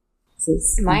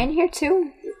 Am I in here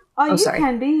too? Oh, you sorry.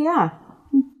 can be, yeah.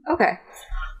 Okay.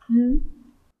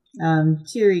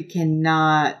 Cheery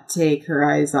cannot take her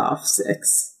eyes off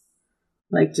Six.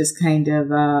 Like, just kind of,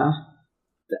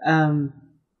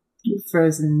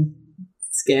 frozen,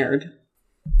 scared.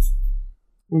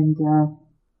 And,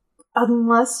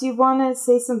 unless you want to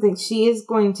say something, she is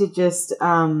going to just,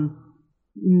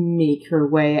 make her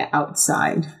way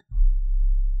outside.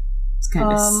 Just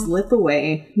kind of slip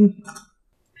away.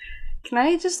 Can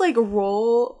I just, like,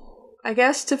 roll, I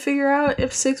guess, to figure out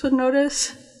if Six would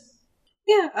notice?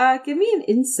 Yeah, give me an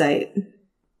insight.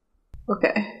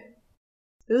 Okay.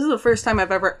 This is the first time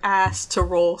I've ever asked to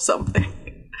roll something.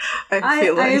 I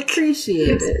feel I like.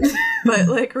 appreciate it. But,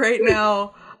 like, right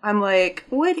now, I'm like,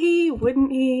 would he?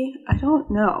 Wouldn't he? I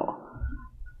don't know.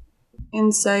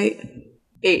 Insight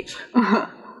 8.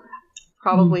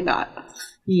 Probably not.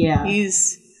 Yeah.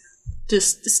 He's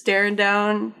just staring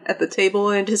down at the table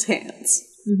and his hands.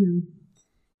 Mm-hmm.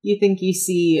 You think you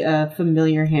see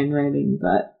familiar handwriting,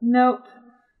 but nope.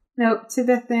 Nope.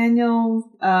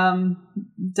 Nathaniel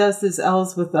does his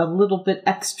L's with a little bit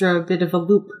extra bit of a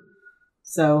loop.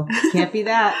 So, can't be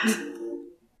that.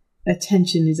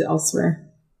 Attention is elsewhere.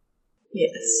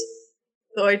 Yes.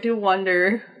 Though I do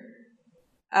wonder,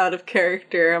 out of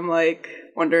character, I'm like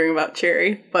wondering about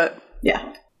Cherry, but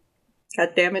yeah.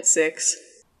 God damn it, Six.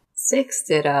 6,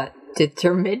 did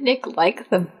Dermidnik like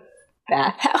the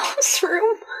bathhouse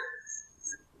room?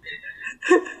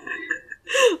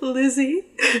 Lizzie?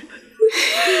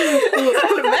 I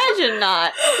would imagine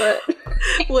not, but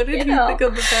What did you think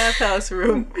of the bathhouse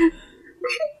room?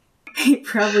 He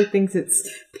probably thinks it's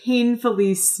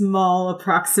painfully small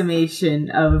approximation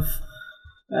of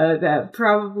that.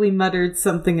 Probably muttered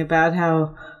something about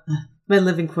how my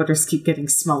living quarters keep getting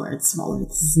smaller and smaller.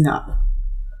 This is not.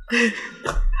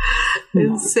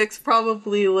 And Six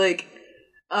probably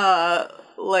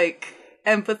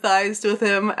empathized with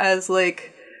him as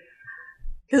like,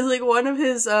 because like one of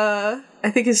his I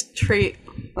think his trait.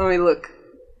 Let me look.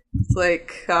 It's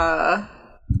like on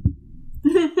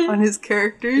his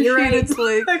character sheet. Right. It's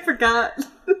like I forgot.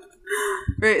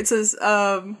 right. It says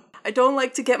I don't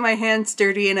like to get my hands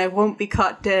dirty, and I won't be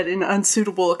caught dead in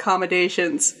unsuitable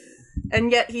accommodations.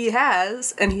 And yet he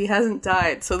has, and he hasn't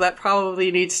died, so that probably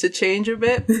needs to change a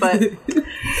bit, but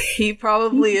he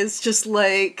probably is just,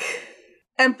 like,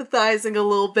 empathizing a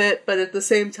little bit, but at the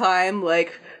same time,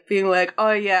 like, being like,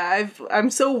 oh yeah, I'm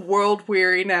so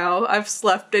world-weary now, I've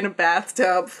slept in a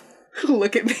bathtub,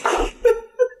 look at me.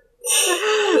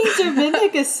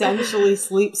 Dominic essentially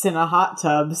sleeps in a hot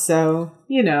tub, so,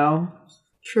 you know.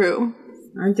 True.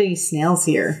 Aren't any snails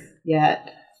here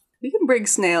yet. We can bring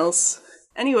snails.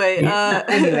 Anyway,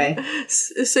 Anyway.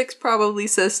 Six probably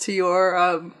says to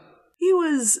Yor, he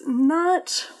was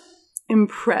not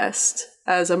impressed,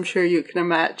 as I'm sure you can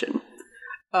imagine,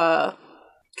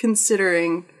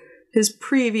 considering his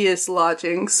previous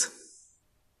lodgings.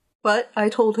 But I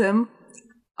told him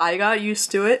I got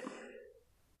used to it.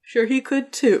 Sure he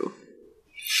could too.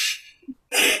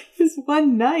 Just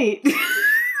one night.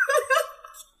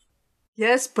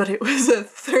 Yes, but it was a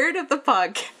third of the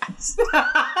podcast.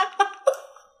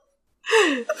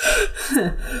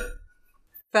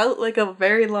 Felt like a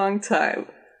very long time.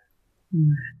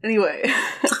 Anyway.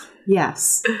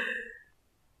 Yes.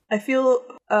 I feel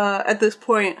at this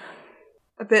point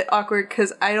a bit awkward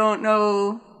because I don't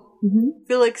know. I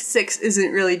feel like Six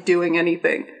isn't really doing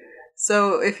anything.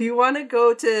 So if you want to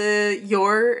go to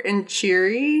Yor and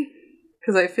Cheery,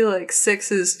 because I feel like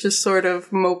Six is just sort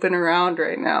of moping around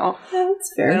right now. Yeah,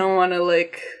 that's fair. I don't want to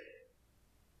like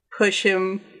push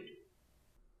him.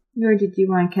 Or did you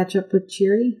want to catch up with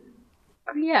Cheery?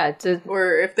 Oh, yeah,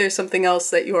 Or if there's something else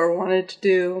that Yor wanted to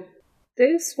do.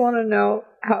 they just want to know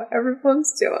how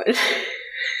everyone's doing.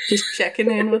 Just checking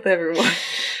in with everyone.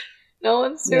 No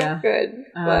one's doing Yeah. good,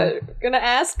 but we're gonna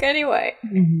ask anyway.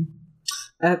 Mm-hmm.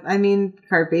 I mean,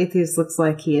 Carbathius looks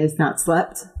like he has not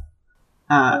slept.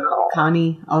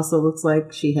 Connie also looks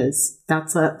like she has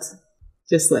not slept.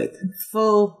 Just like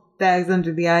full bags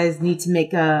under the eyes, need to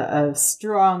make a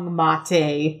strong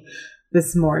mate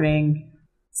this morning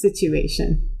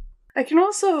situation. I can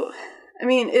also, I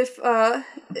mean, if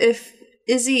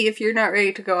Izzy, if you're not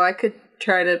ready to go, I could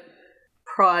try to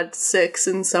prod Six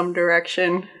in some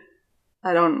direction.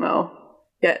 I don't know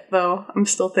yet, though. I'm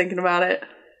still thinking about it.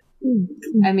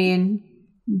 I mean,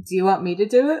 do you want me to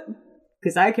do it?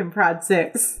 Because I can prod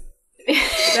Six.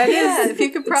 That is, if you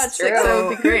could prod Six, that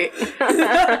would be great.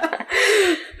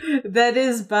 That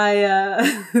is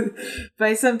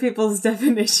by some people's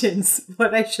definitions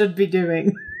what I should be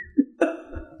doing.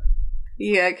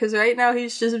 Yeah, because right now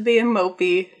he's just being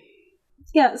mopey.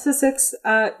 Yeah, so Six,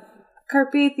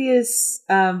 Carpathius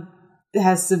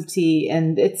has some tea,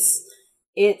 and it's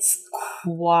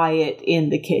quiet in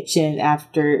the kitchen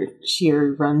after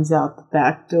Cheer runs out the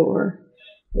back door.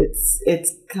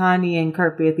 It's Connie and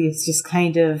Carpathius just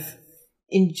kind of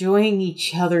enjoying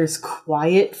each other's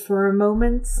quiet for a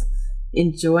moment,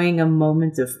 enjoying a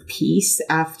moment of peace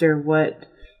after what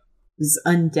was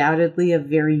undoubtedly a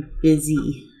very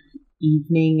busy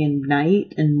evening and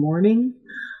night and morning.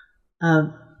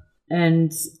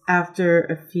 And after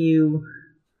a few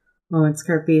moments,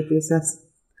 Carpathius asks,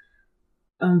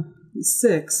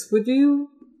 Six, would you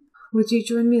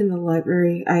join me in the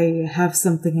library? I have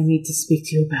something I need to speak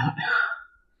to you about.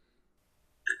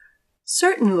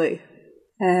 Certainly.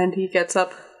 And he gets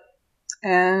up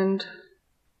and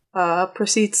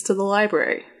proceeds to the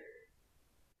library.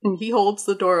 And he holds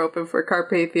the door open for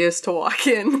Carpathius to walk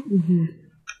in. Mm-hmm.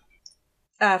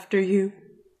 After you,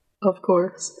 of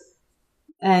course.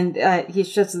 And he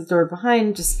shuts the door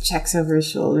behind, just checks over his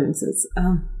shoulder and says,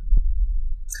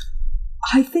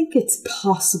 I think it's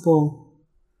possible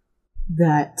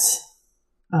that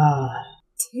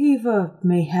Teva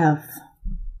may have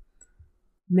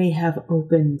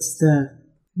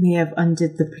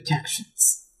undid the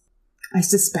protections. I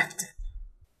suspect it.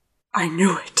 I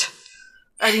knew it.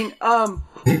 I mean, oh,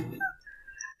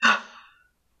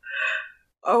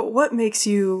 what makes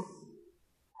you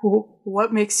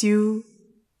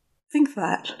think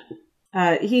that?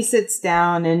 He sits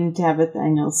down in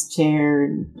Tabitha's chair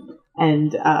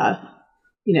and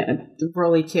the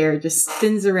rolly chair just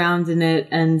spins around in it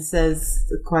and says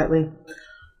quietly,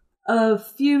 a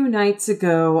few nights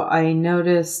ago I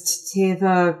noticed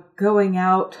Teva going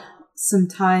out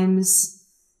sometimes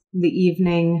in the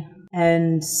evening,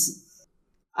 and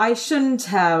I shouldn't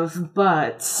have,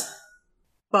 but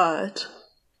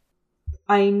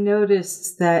I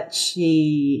noticed that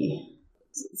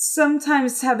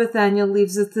sometimes Tabitha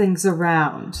leaves the things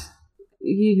around.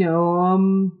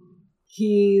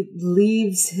 He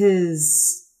leaves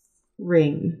his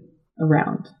ring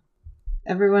around.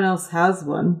 Everyone else has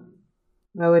one.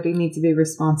 Why would he need to be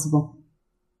responsible?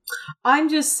 I'm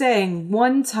just saying,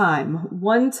 one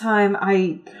time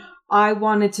I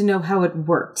wanted to know how it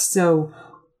worked, so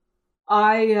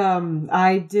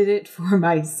I did it for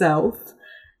myself,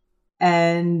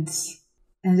 and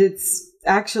it's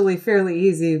actually fairly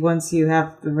easy once you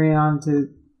have the ring on to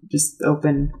just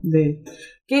open the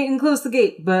gate and close the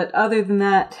gate. But other than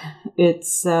that,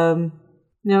 it's you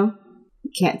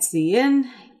can't see in,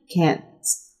 can't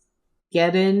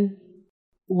get in.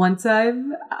 One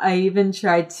time, I even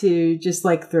tried to just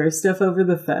throw stuff over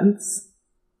the fence.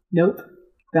 Nope,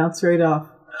 bounced right off.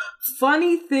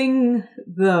 Funny thing,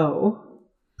 though,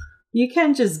 you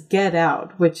can just get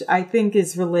out, which I think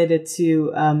is related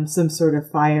to some sort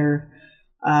of fire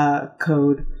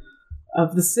code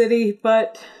of the city,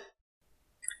 but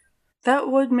that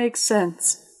would make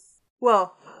sense.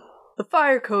 Well, the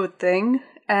fire code thing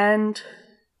and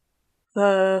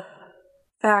the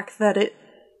fact that it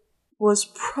was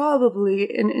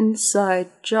probably an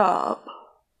inside job.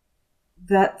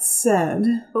 That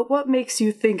said... But what makes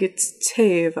you think it's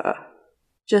Teva?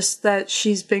 Just that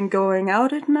she's been going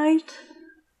out at night?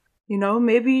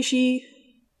 Maybe she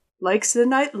likes the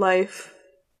nightlife.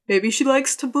 Maybe she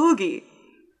likes to boogie.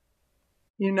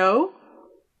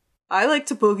 I like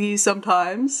to boogie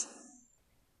sometimes.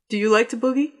 Do you like to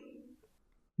boogie?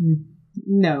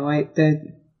 No, I'm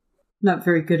not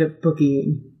very good at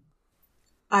boogieing.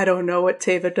 I don't know what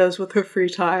Teva does with her free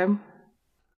time.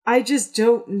 I just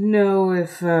don't know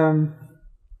if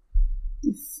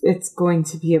it's going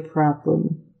to be a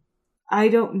problem. I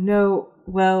don't know.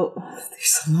 Well,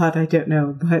 there's a lot I don't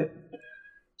know, but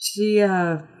we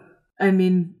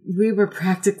were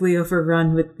practically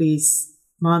overrun with these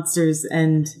monsters,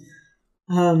 and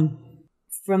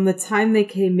from the time they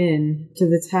came in to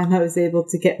the time I was able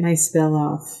to get my spell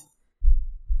off,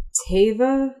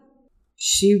 Teva,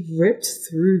 she ripped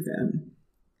through them.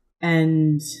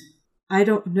 And I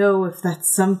don't know if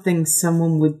that's something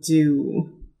someone would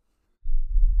do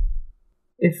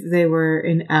if they were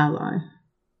an ally.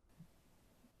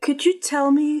 Could you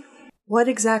tell me what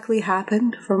exactly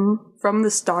happened from the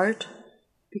start?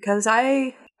 Because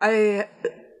I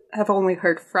have only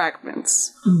heard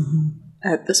fragments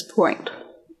at this point.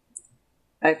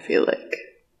 I feel like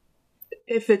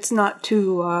if it's not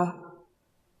too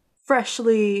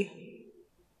freshly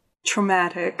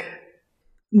traumatic.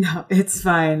 No, it's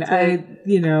fine. I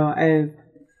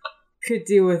could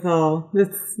deal with all.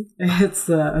 It's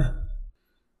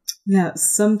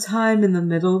sometime in the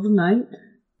middle of the night,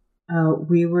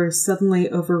 we were suddenly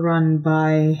overrun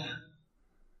by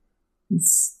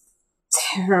this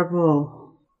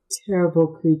terrible,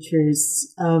 terrible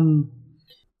creatures.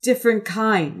 Different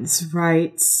kinds,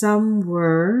 right? Some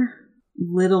were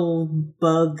little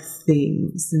bug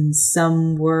things, and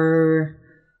some were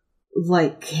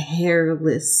like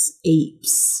hairless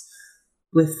apes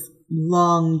with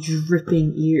long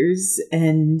dripping ears,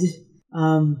 and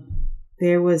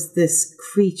there was this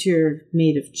creature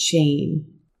made of chain.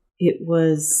 It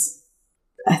was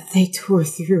they tore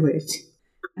through it.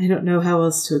 I don't know how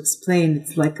else to explain.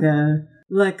 It's like a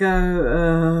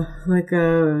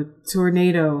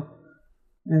tornado,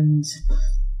 and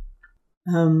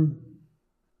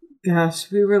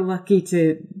gosh, we were lucky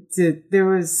to there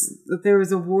was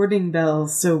a warning bell,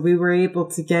 so we were able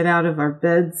to get out of our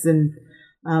beds, and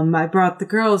I brought the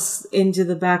girls into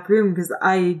the back room because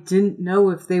I didn't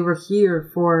know if they were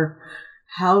here for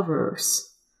Halvers.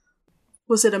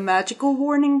 Was it a magical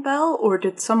warning bell, or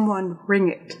did someone ring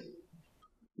it?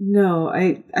 No,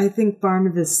 I think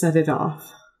Barnabas set it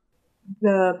off.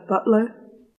 The butler?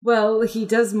 Well, he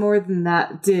does more than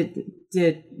that,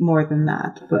 did more than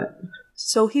that, but...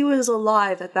 So he was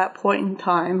alive at that point in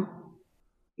time?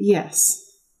 Yes.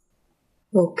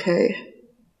 Okay.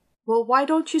 Well, why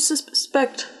don't you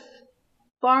suspect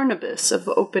Barnabas of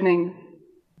opening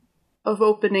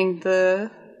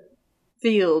the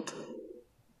field?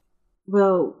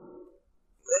 Well,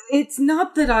 it's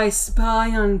not that I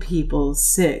spy on people,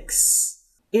 Six.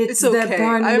 It's okay. that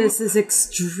Barnabas is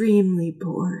extremely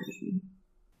boring.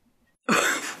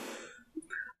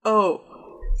 Oh,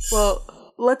 well,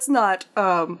 let's not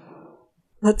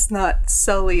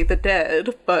sully the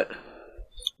dead, but...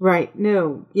 Right,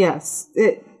 no, yes.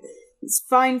 It's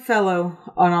fine fellow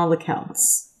on all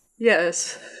accounts.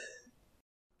 Yes.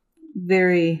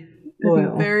 Very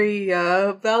loyal. Very,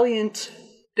 valiant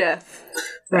death.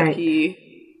 Right.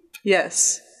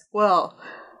 Yes. Well,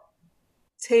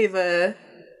 Teva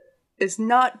is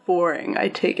not boring, I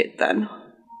take it then.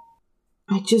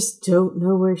 I just don't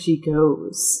know where she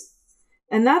goes.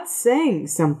 And that's saying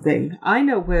something. I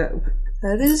know where...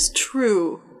 That is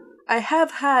true. I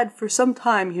have had for some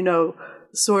time,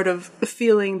 sort of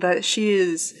feeling that she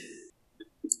is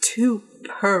too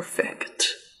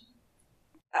perfect.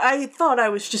 I thought I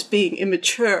was just being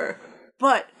immature,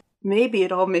 but maybe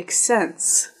it all makes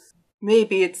sense.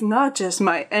 Maybe it's not just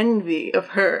my envy of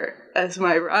her as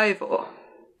my rival,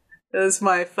 as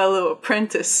my fellow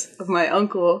apprentice of my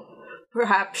uncle.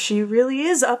 Perhaps she really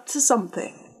is up to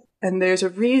something, and there's a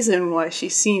reason why she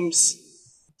seems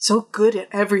so good at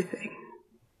everything.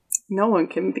 No one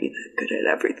can be that good at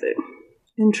everything.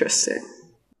 Interesting.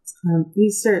 He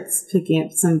starts picking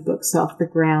up some books off the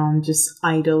ground, just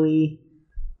idly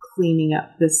cleaning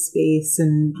up the space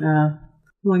and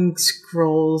pulling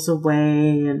scrolls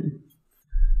away, and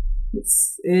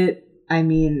this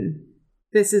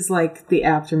is like the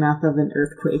aftermath of an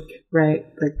earthquake, right?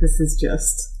 Like, this is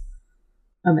just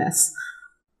a mess.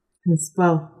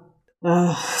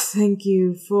 Thank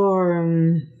you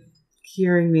for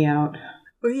hearing me out.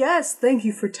 Well, yes, thank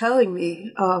you for telling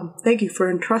me. Thank you for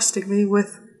entrusting me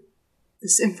with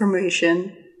this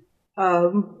information. I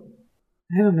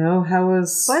don't know, how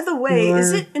was... By the way,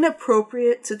 is it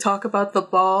inappropriate to talk about the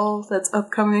ball that's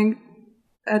upcoming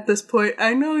at this point?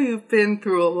 I know you've been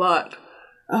through a lot.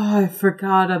 Oh, I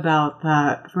forgot about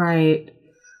that, right.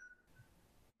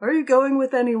 Are you going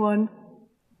with anyone?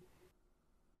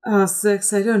 Oh,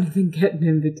 Six, I don't even get an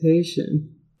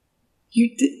invitation.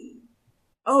 You did...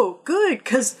 Oh, good,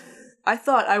 because I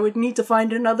thought I would need to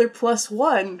find another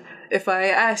 +1 if I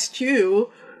asked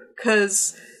you,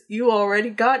 because you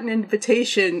already got an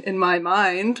invitation in my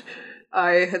mind,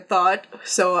 I had thought,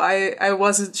 so I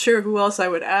wasn't sure who else I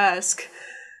would ask.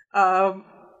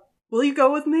 Will you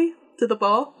go with me to the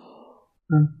ball?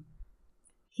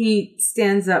 He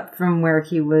stands up from where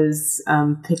he was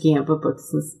picking up a book and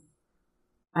says,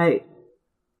 We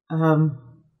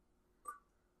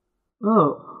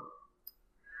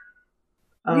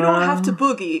don't have to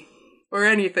boogie or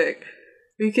anything.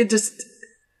 We could just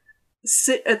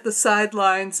sit at the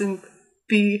sidelines and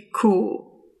be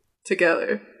cool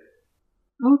together.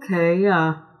 Okay,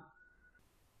 yeah.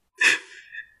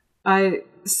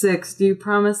 Six, do you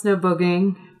promise no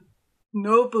boogieing?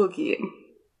 No boogieing.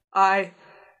 I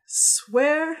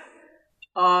swear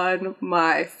on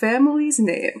my family's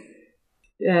name.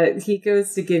 He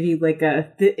goes to give you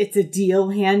it's a deal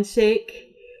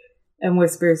handshake and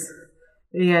whispers,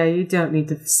 yeah, you don't need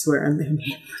to swear on their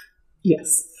name.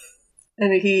 Yes.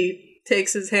 And he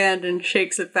takes his hand and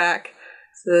shakes it back,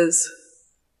 says,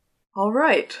 all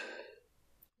right.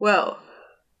 Well,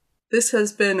 this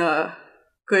has been a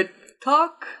good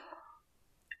talk,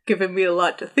 given me a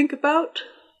lot to think about,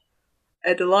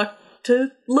 and a lot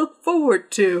to look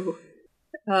forward to.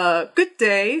 Good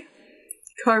day,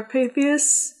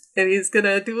 Carpathius. And he's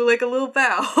gonna do like a little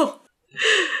bow.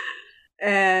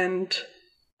 And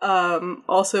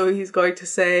also he's going to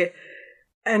say,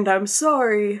 and I'm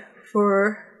sorry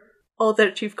for all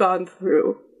that you've gone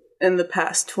through in the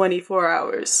past 24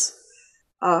 hours.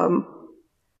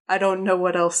 I don't know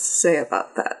what else to say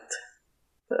about that,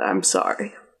 but I'm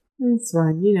sorry. It's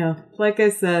fine, like I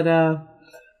said,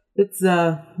 it's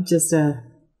just a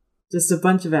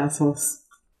bunch of assholes.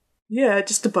 Yeah,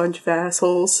 just a bunch of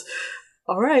assholes.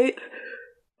 Alright,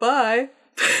 bye.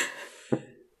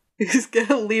 He's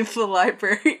gonna leave the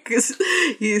library because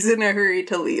he's in a hurry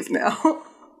to leave now.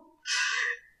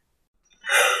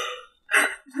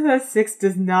 6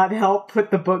 does not help put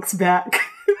the books back.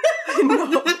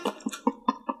 No.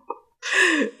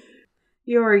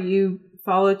 You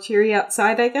follow Cheery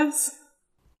outside, I guess?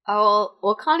 Oh,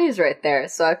 well, Connie's right there,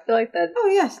 so I feel like that. Oh,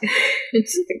 yes.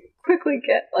 Just quickly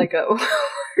get like a word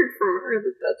from her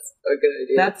that's a good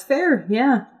idea. That's fair,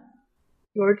 yeah.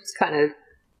 Yor just kind of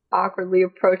awkwardly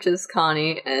approaches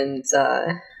Connie and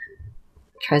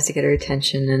tries to get her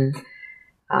attention, and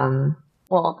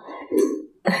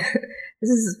this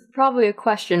is probably a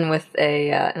question with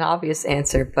an obvious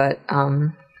answer, but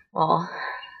are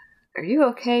you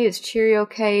okay? Is Cheery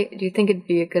okay? Do you think it'd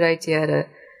be a good idea to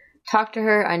talk to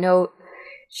her? I know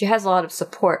she has a lot of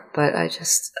support, but I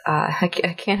just I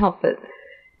can't help but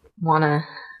want to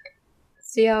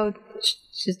see how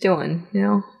she's doing,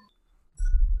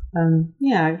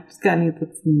 Yeah, I just got any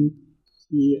books and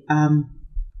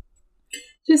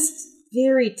just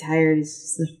very tired. It's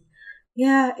just like,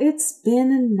 yeah, it's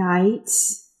been a night.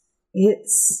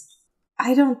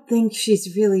 I don't think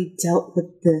she's really dealt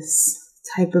with this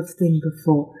type of thing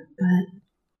before, but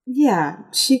yeah,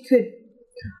 she could.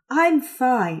 I'm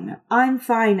fine,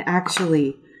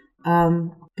 actually.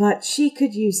 But she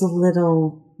could use a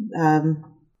little,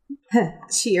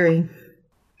 cheering.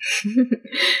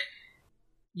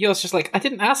 Yours just like, I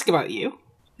didn't ask about you.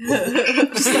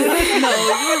 Just like, no,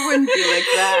 Yor wouldn't be like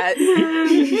that.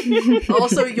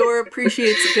 Also, Yor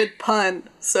appreciates a good pun,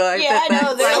 so I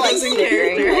bet that was in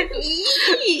character.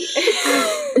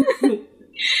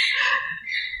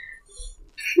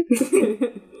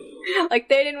 Like,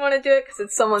 they didn't want to do it because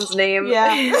it's someone's name.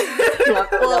 Yeah.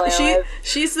 Well,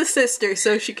 she's the sister,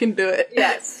 so she can do it.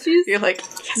 Yes, You're like,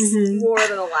 yes. Mm-hmm. More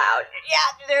than allowed.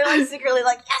 Yeah, they're like secretly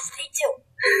like, yes, they do.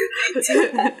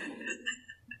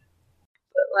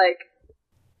 But like,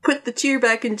 put the cheer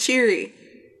back in Cheery.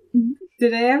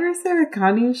 Did I ever say what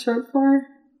Connie is short for?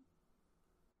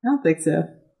 I don't think so.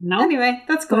 No. Anyway,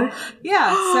 that's cool.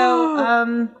 Yeah, so, I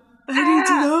need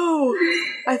to know.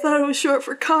 I thought it was short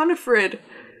for Conifred.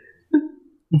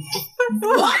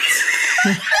 What?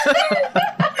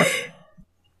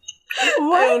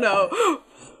 I don't know.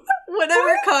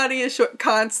 Whatever Connie is short.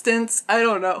 Constance, I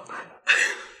don't know.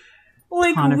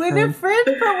 like Conifred.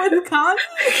 Winifred, but with Connie?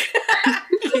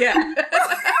 Yeah.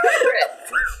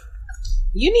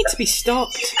 You need to be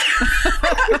stopped.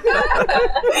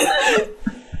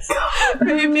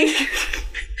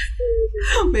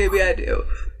 Maybe I do.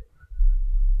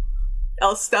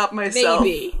 I'll stop myself.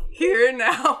 Maybe. Here and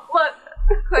now. what?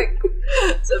 Quick.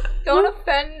 So don't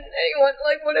offend anyone.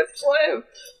 Like, what if,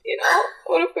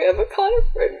 what if we have a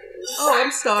Conifred? Oh,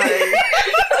 I'm sorry.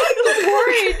 I'm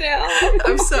worried now.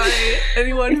 I'm sorry.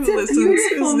 Anyone who listens,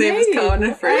 whose name is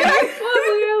Conifred. I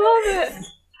love it.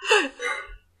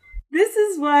 This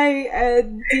is why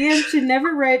DM should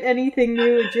never write anything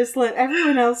new. Just let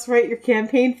everyone else write your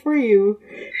campaign for you.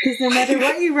 Because no matter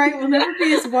what you write will never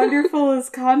be as wonderful as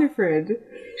Conifred.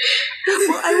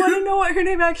 Well, I want to know what her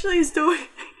name actually is doing.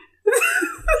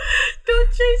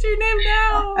 Don't change your name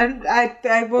now.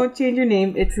 I won't change your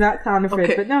name. It's not Conifred,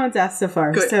 Okay. but no one's asked so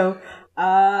far. Good. So,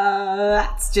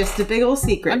 that's just a big old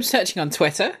secret. I'm searching on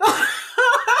Twitter.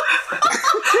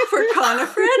 For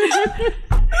Conifred?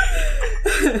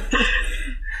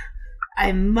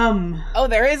 I'm Mum. Oh,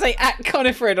 there is a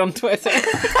 @Conifred on Twitter.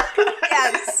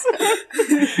 Yes.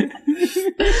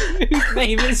 Whose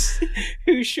name is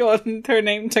who shortened her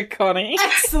name to Connie.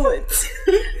 Excellent.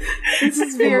 This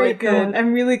is very good. God.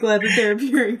 I'm really glad that they're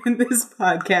appearing in this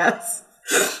podcast.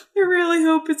 I really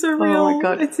hope it's a real, my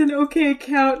God. it's an okay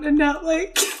account and not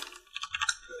like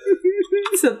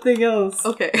something else.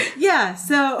 Okay. Yeah,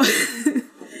 so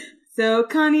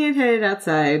Connie had headed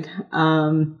outside,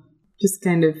 just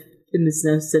kind of in the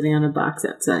snow, sitting on a box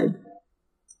outside,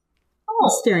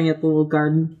 staring at the little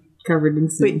garden covered in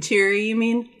snow. Wait, Cheery, you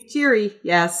mean? Cheery,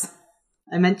 yes.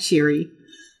 I meant Cheery,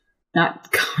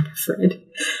 not Conifred.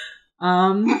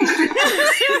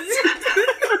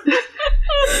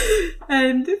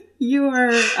 And you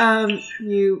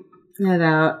head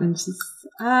out, and she's,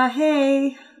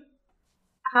 hey.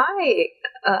 Hi.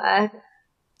 Do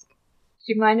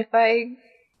you mind if I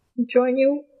join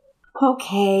you?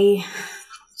 Okay.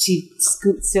 She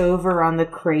scoots over on the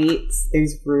crates.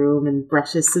 There's room and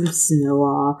brushes some snow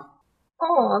off.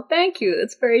 Oh, thank you.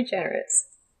 That's very generous.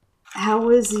 How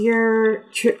was your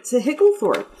trip to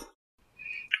Higglethorpe?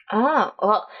 Ah,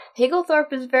 well,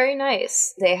 Higglethorpe is very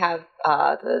nice. They have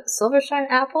the Silvershine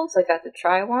apples. I got to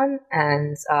try one,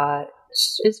 and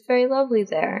it's very lovely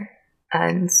there.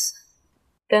 And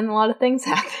then a lot of things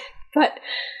happen. But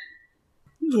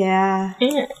Yeah.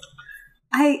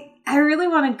 I really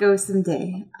want to go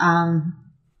someday. And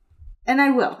I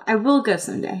will. I will go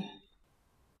someday.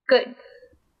 good.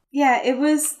 Yeah, it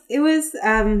was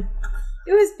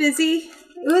busy.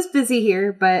 It was busy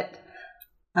here, but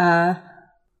yeah,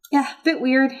 a bit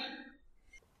weird.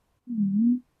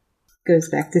 Goes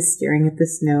back to staring at the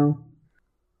snow.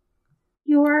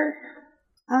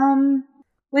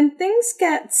 When things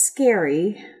get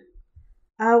scary,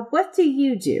 what do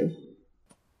you do?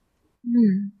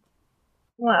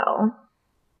 Well,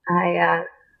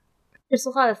 there's a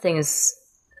lot of things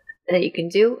that you can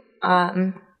do.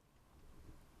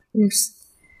 Just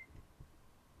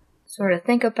sort of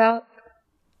think about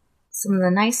some of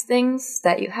the nice things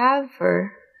that you have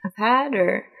or have had,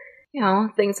 or,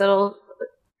 things that'll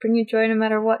bring you joy no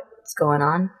matter what's going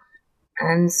on.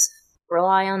 And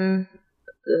rely on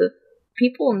the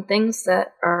people and things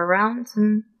that are around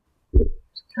and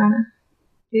kind of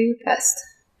do your best.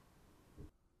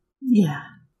 Yeah.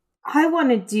 I want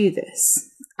to do this.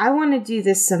 I want to do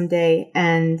this someday,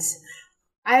 and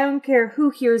I don't care who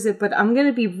hears it, but I'm going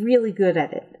to be really good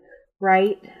at it,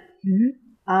 right? Mm-hmm.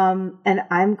 And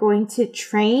I'm going to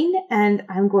train, and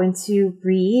I'm going to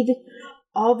read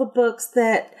all the books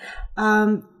that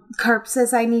Carp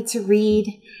says I need to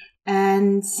read,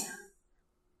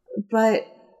 but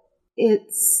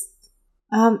it's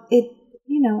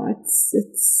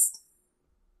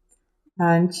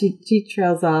and she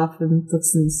trails off and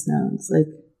looks in the snow. It's like,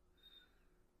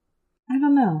 I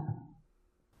don't know.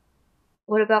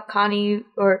 What about Connie,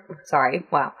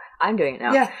 I'm doing it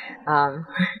now. Yeah.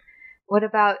 What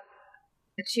about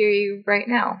Cheery right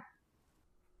now?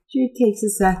 She takes a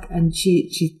sec and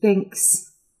she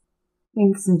thinks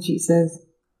and she says,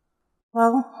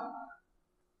 well,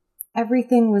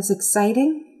 everything was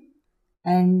exciting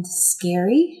and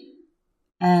scary,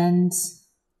 and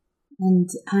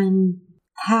I'm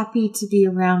happy to be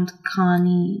around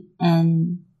Connie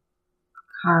and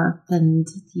Carp and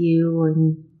you,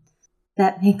 and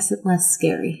that makes it less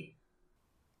scary.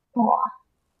 Aw,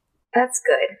 that's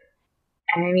good.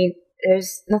 I mean,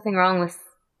 there's nothing wrong with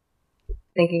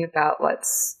thinking about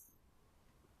what's,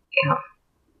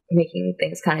 making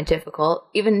things kind of difficult.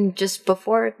 Even just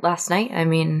before last night, I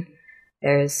mean,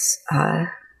 there's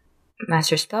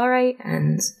Master Spellwright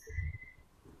and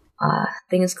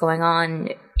things going on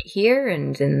here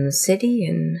and in the city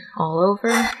and all over.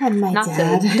 And my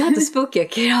dad. Not to spook you,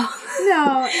 kiddo.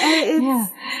 No,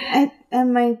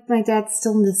 and my dad's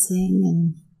still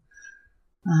missing,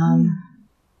 and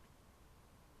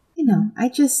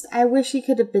I wish he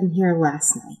could have been here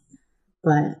last night,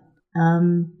 but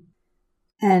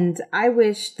and I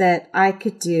wish that I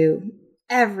could do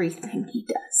everything he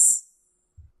does.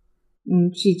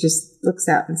 And she just looks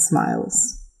out and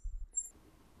smiles.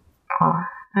 Aw,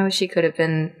 I wish he could have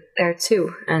been there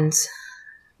too, and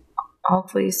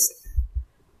hopefully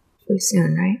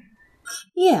soon, right?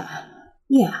 Yeah.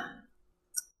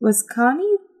 Was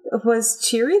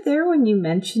Cheery there when you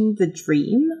mentioned the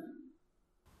dream?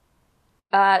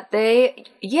 Right?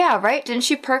 Didn't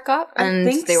she perk up? And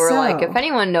I think they were so. like, if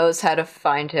anyone knows how to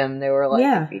find him, they were like,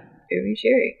 Yeah. it'd be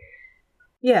Cheery.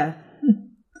 Yeah.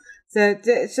 So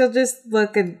she'll just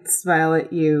look and smile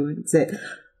at you and say,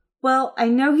 well, I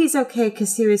know he's okay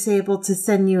because he was able to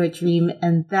send you a dream,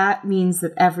 and that means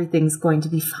that everything's going to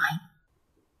be fine.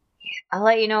 I'll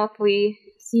let you know if we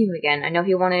see him again. I know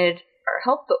he wanted our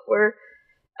help, but we're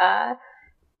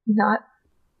not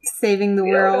Saving the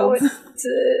we don't know world. what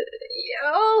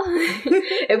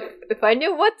if I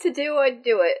knew what to do, I'd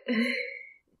do it.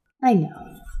 I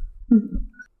know.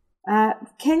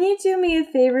 Can you do me a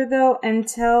favor, though, and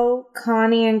tell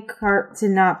Connie and Carp to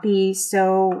not be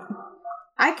so...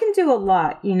 I can do a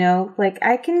lot, Like,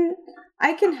 I can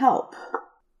help.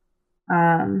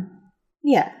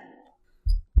 Yeah.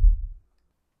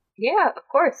 Yeah, of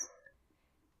course.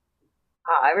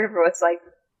 I remember what it's like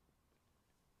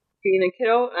being a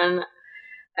kiddo, and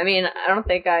I mean, I don't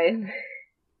think I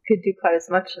could do quite as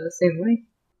much in the same way.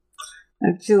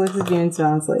 And she looks at you and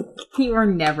sounds like, you were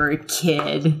never a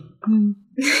kid.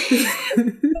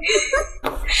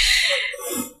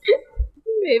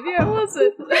 Maybe I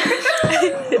wasn't.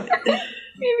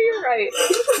 Maybe you're right.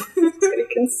 I'm gonna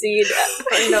concede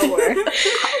out of nowhere.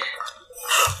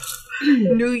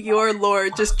 Knew your lore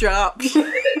just dropped.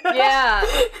 Yeah.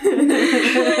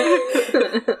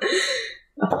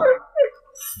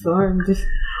 Born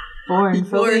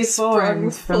fully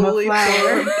formed from a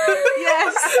flower.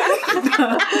 Yes.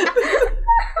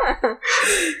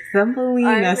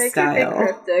 Thumbelina They style. could be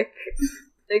cryptic.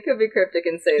 They could be cryptic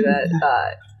and say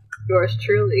that yours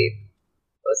truly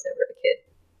was never a kid.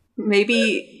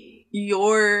 Maybe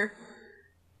your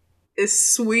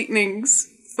is Sweetening's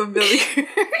familiar.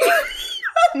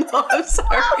 No, I'm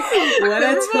sorry. What a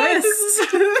Never mind.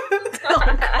 twist.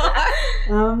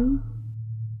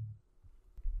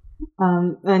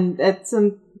 And it's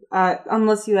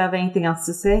unless you have anything else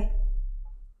to say.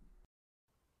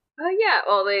 Yeah,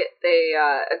 well, they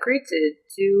agreed to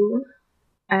do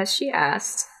as she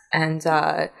asked, and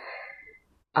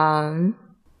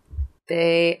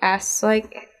they asked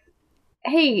like,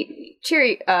 "Hey,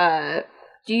 Cheery,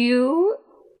 do you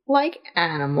like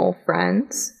animal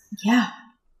friends?" Yeah.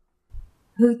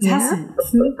 Who doesn't?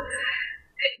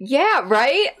 Yeah,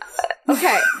 right?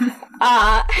 Okay.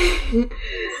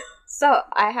 So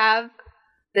I have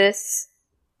this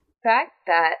bag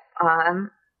that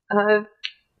a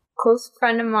close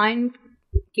friend of mine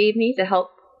gave me to help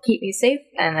keep me safe,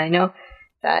 and I know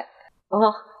that,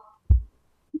 well,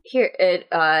 here, they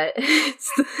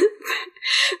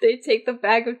take the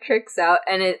bag of tricks out,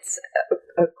 and it's,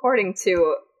 according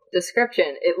to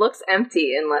description, it looks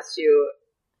empty unless you,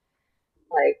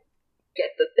 like,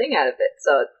 get the thing out of it.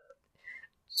 So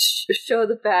show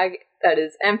the bag that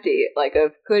is empty, like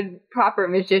a good, proper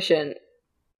magician.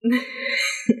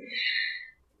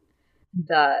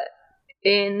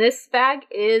 In this bag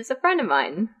is a friend of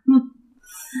mine.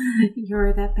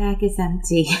 That bag is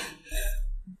empty.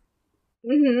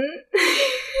 Mm-hmm.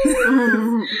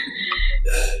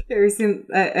 There's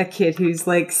a kid who's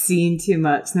like seen too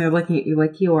much, and they're looking at you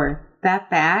like,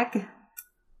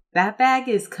 that bag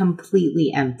is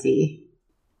completely empty.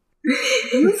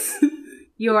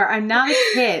 I'm not a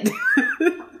kid.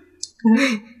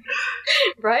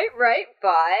 Right, but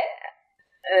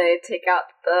they take out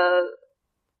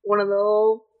one of the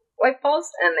little white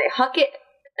balls and they huck it,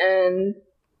 and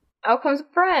out comes a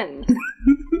friend.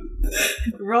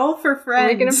 Roll for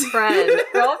friends. Making a friend.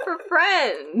 Roll for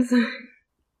friends.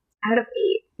 Out of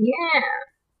 8. Yeah.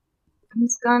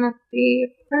 It's gonna be a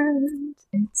friend.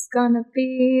 It's gonna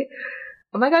be...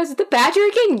 Oh my god, is it the badger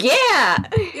again? Yeah!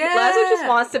 Yeah! Lazo just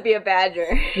wants to be a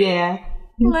badger. Yeah.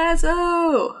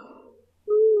 Lazo!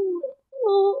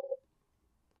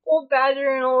 Old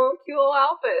badger in a little cute little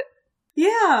outfit.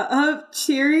 Yeah,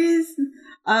 Cherries,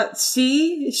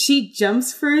 she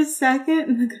jumps for a second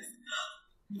and goes,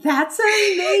 "That's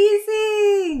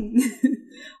amazing!"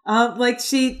 Like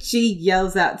she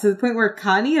yells out to the point where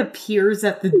Connie appears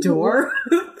at the door,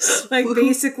 like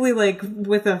basically like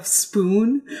with a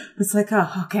spoon. It's like, oh,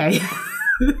 okay.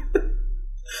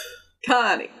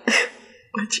 Connie,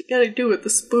 what you gotta do with the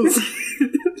spoon?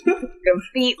 Go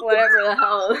beat whatever the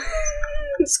hell.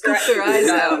 Scoop their eyes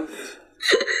out.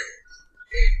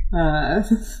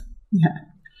 Yeah.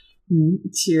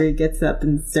 Cheery gets up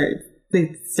and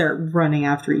they start running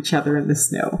after each other in the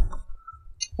snow.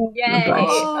 Yay!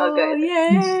 Oh, good.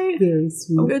 Yay! Very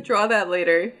sweet. I'm gonna draw that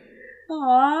later.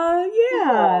 Aw,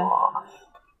 yeah.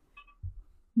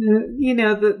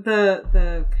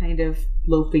 The kind of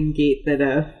loping gait that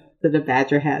a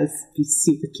badger has is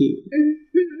super cute.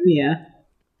 Yeah.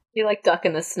 You like duck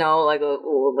in the snow, like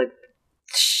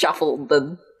shuffle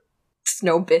the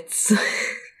snow bits,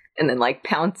 and then like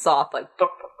pounce off, like.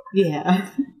 Yeah.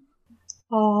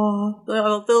 Oh,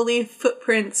 they'll leave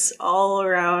footprints all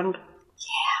around.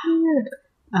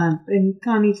 Yeah. And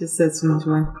Connie just says to him,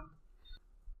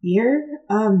 "You're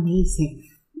amazing."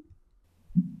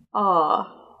 Aw.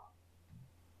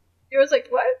 He was like,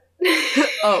 what?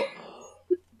 Oh.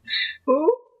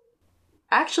 Who?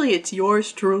 Actually, it's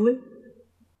yours truly.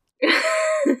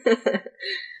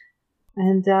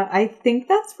 And I think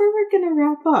that's where we're gonna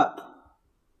wrap up.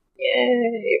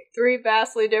 Yay. 3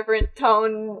 vastly different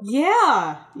tone.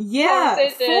 Yeah.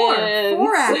 Conversations.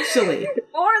 4 actually.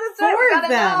 4 of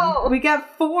them. We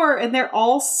got 4, and they're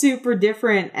all super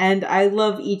different, and I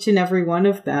love each and every one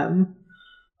of them.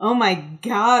 Oh my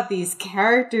god, these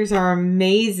characters are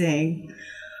amazing.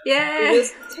 Yeah. We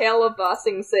just tail of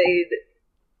Bossing Sade.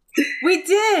 We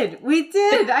did.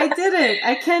 I did it.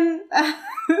 I can.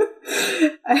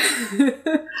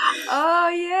 Oh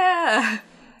yeah.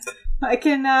 I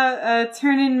can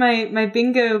turn in my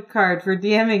bingo card for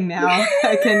DMing now.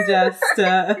 I can just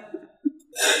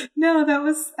No,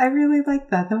 I really like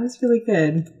that. That was really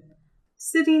good.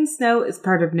 City in Snow is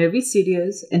part of Novi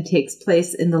Studios and takes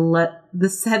place in the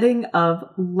setting of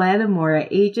Lanamora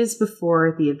ages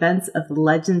before the events of the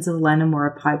Legends of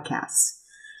Lanamora podcast.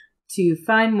 To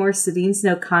find more City in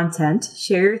Snow content,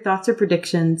 share your thoughts or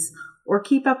predictions, or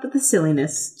keep up with the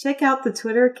silliness, check out the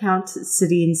Twitter account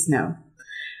City in Snow.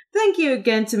 Thank you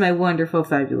again to my wonderful,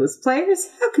 fabulous players.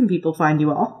 How can people find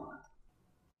you all?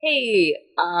 Hey,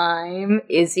 I'm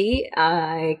Izzy.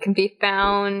 I can be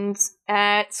found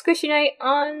at Squishy Night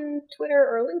on Twitter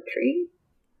or Linktree.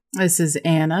 This is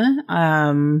Anna.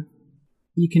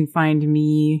 You can find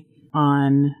me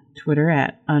on Twitter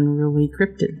at Unruly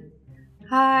Cryptid.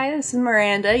 Hi, this is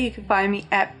Miranda. You can find me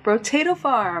at Brotato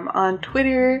Farm on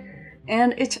Twitter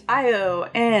and itch.io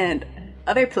and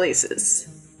other places.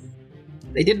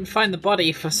 They didn't find the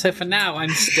body, so for now I'm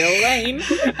still Lane.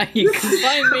 You can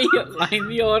find me at Line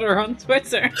the Order on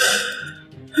Twitter.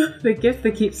 The gift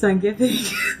that keeps on giving.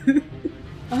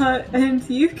 And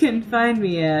you can find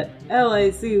me at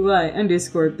LICY_BR,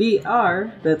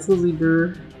 that's Lizzie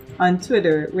Brewer, on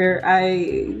Twitter, where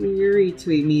I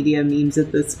retweet media memes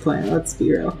at this point, let's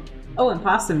be real. Oh, and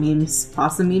possum memes.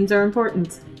 Possum memes are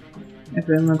important.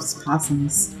 Everyone loves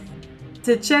possums.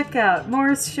 To check out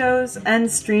more shows and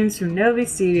streams from Novi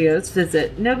Studios,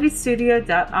 visit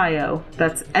novistudio.io.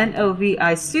 That's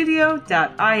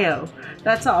novistudio.io.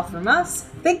 That's all from us.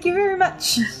 Thank you very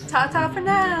much. Ta-ta for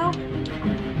now!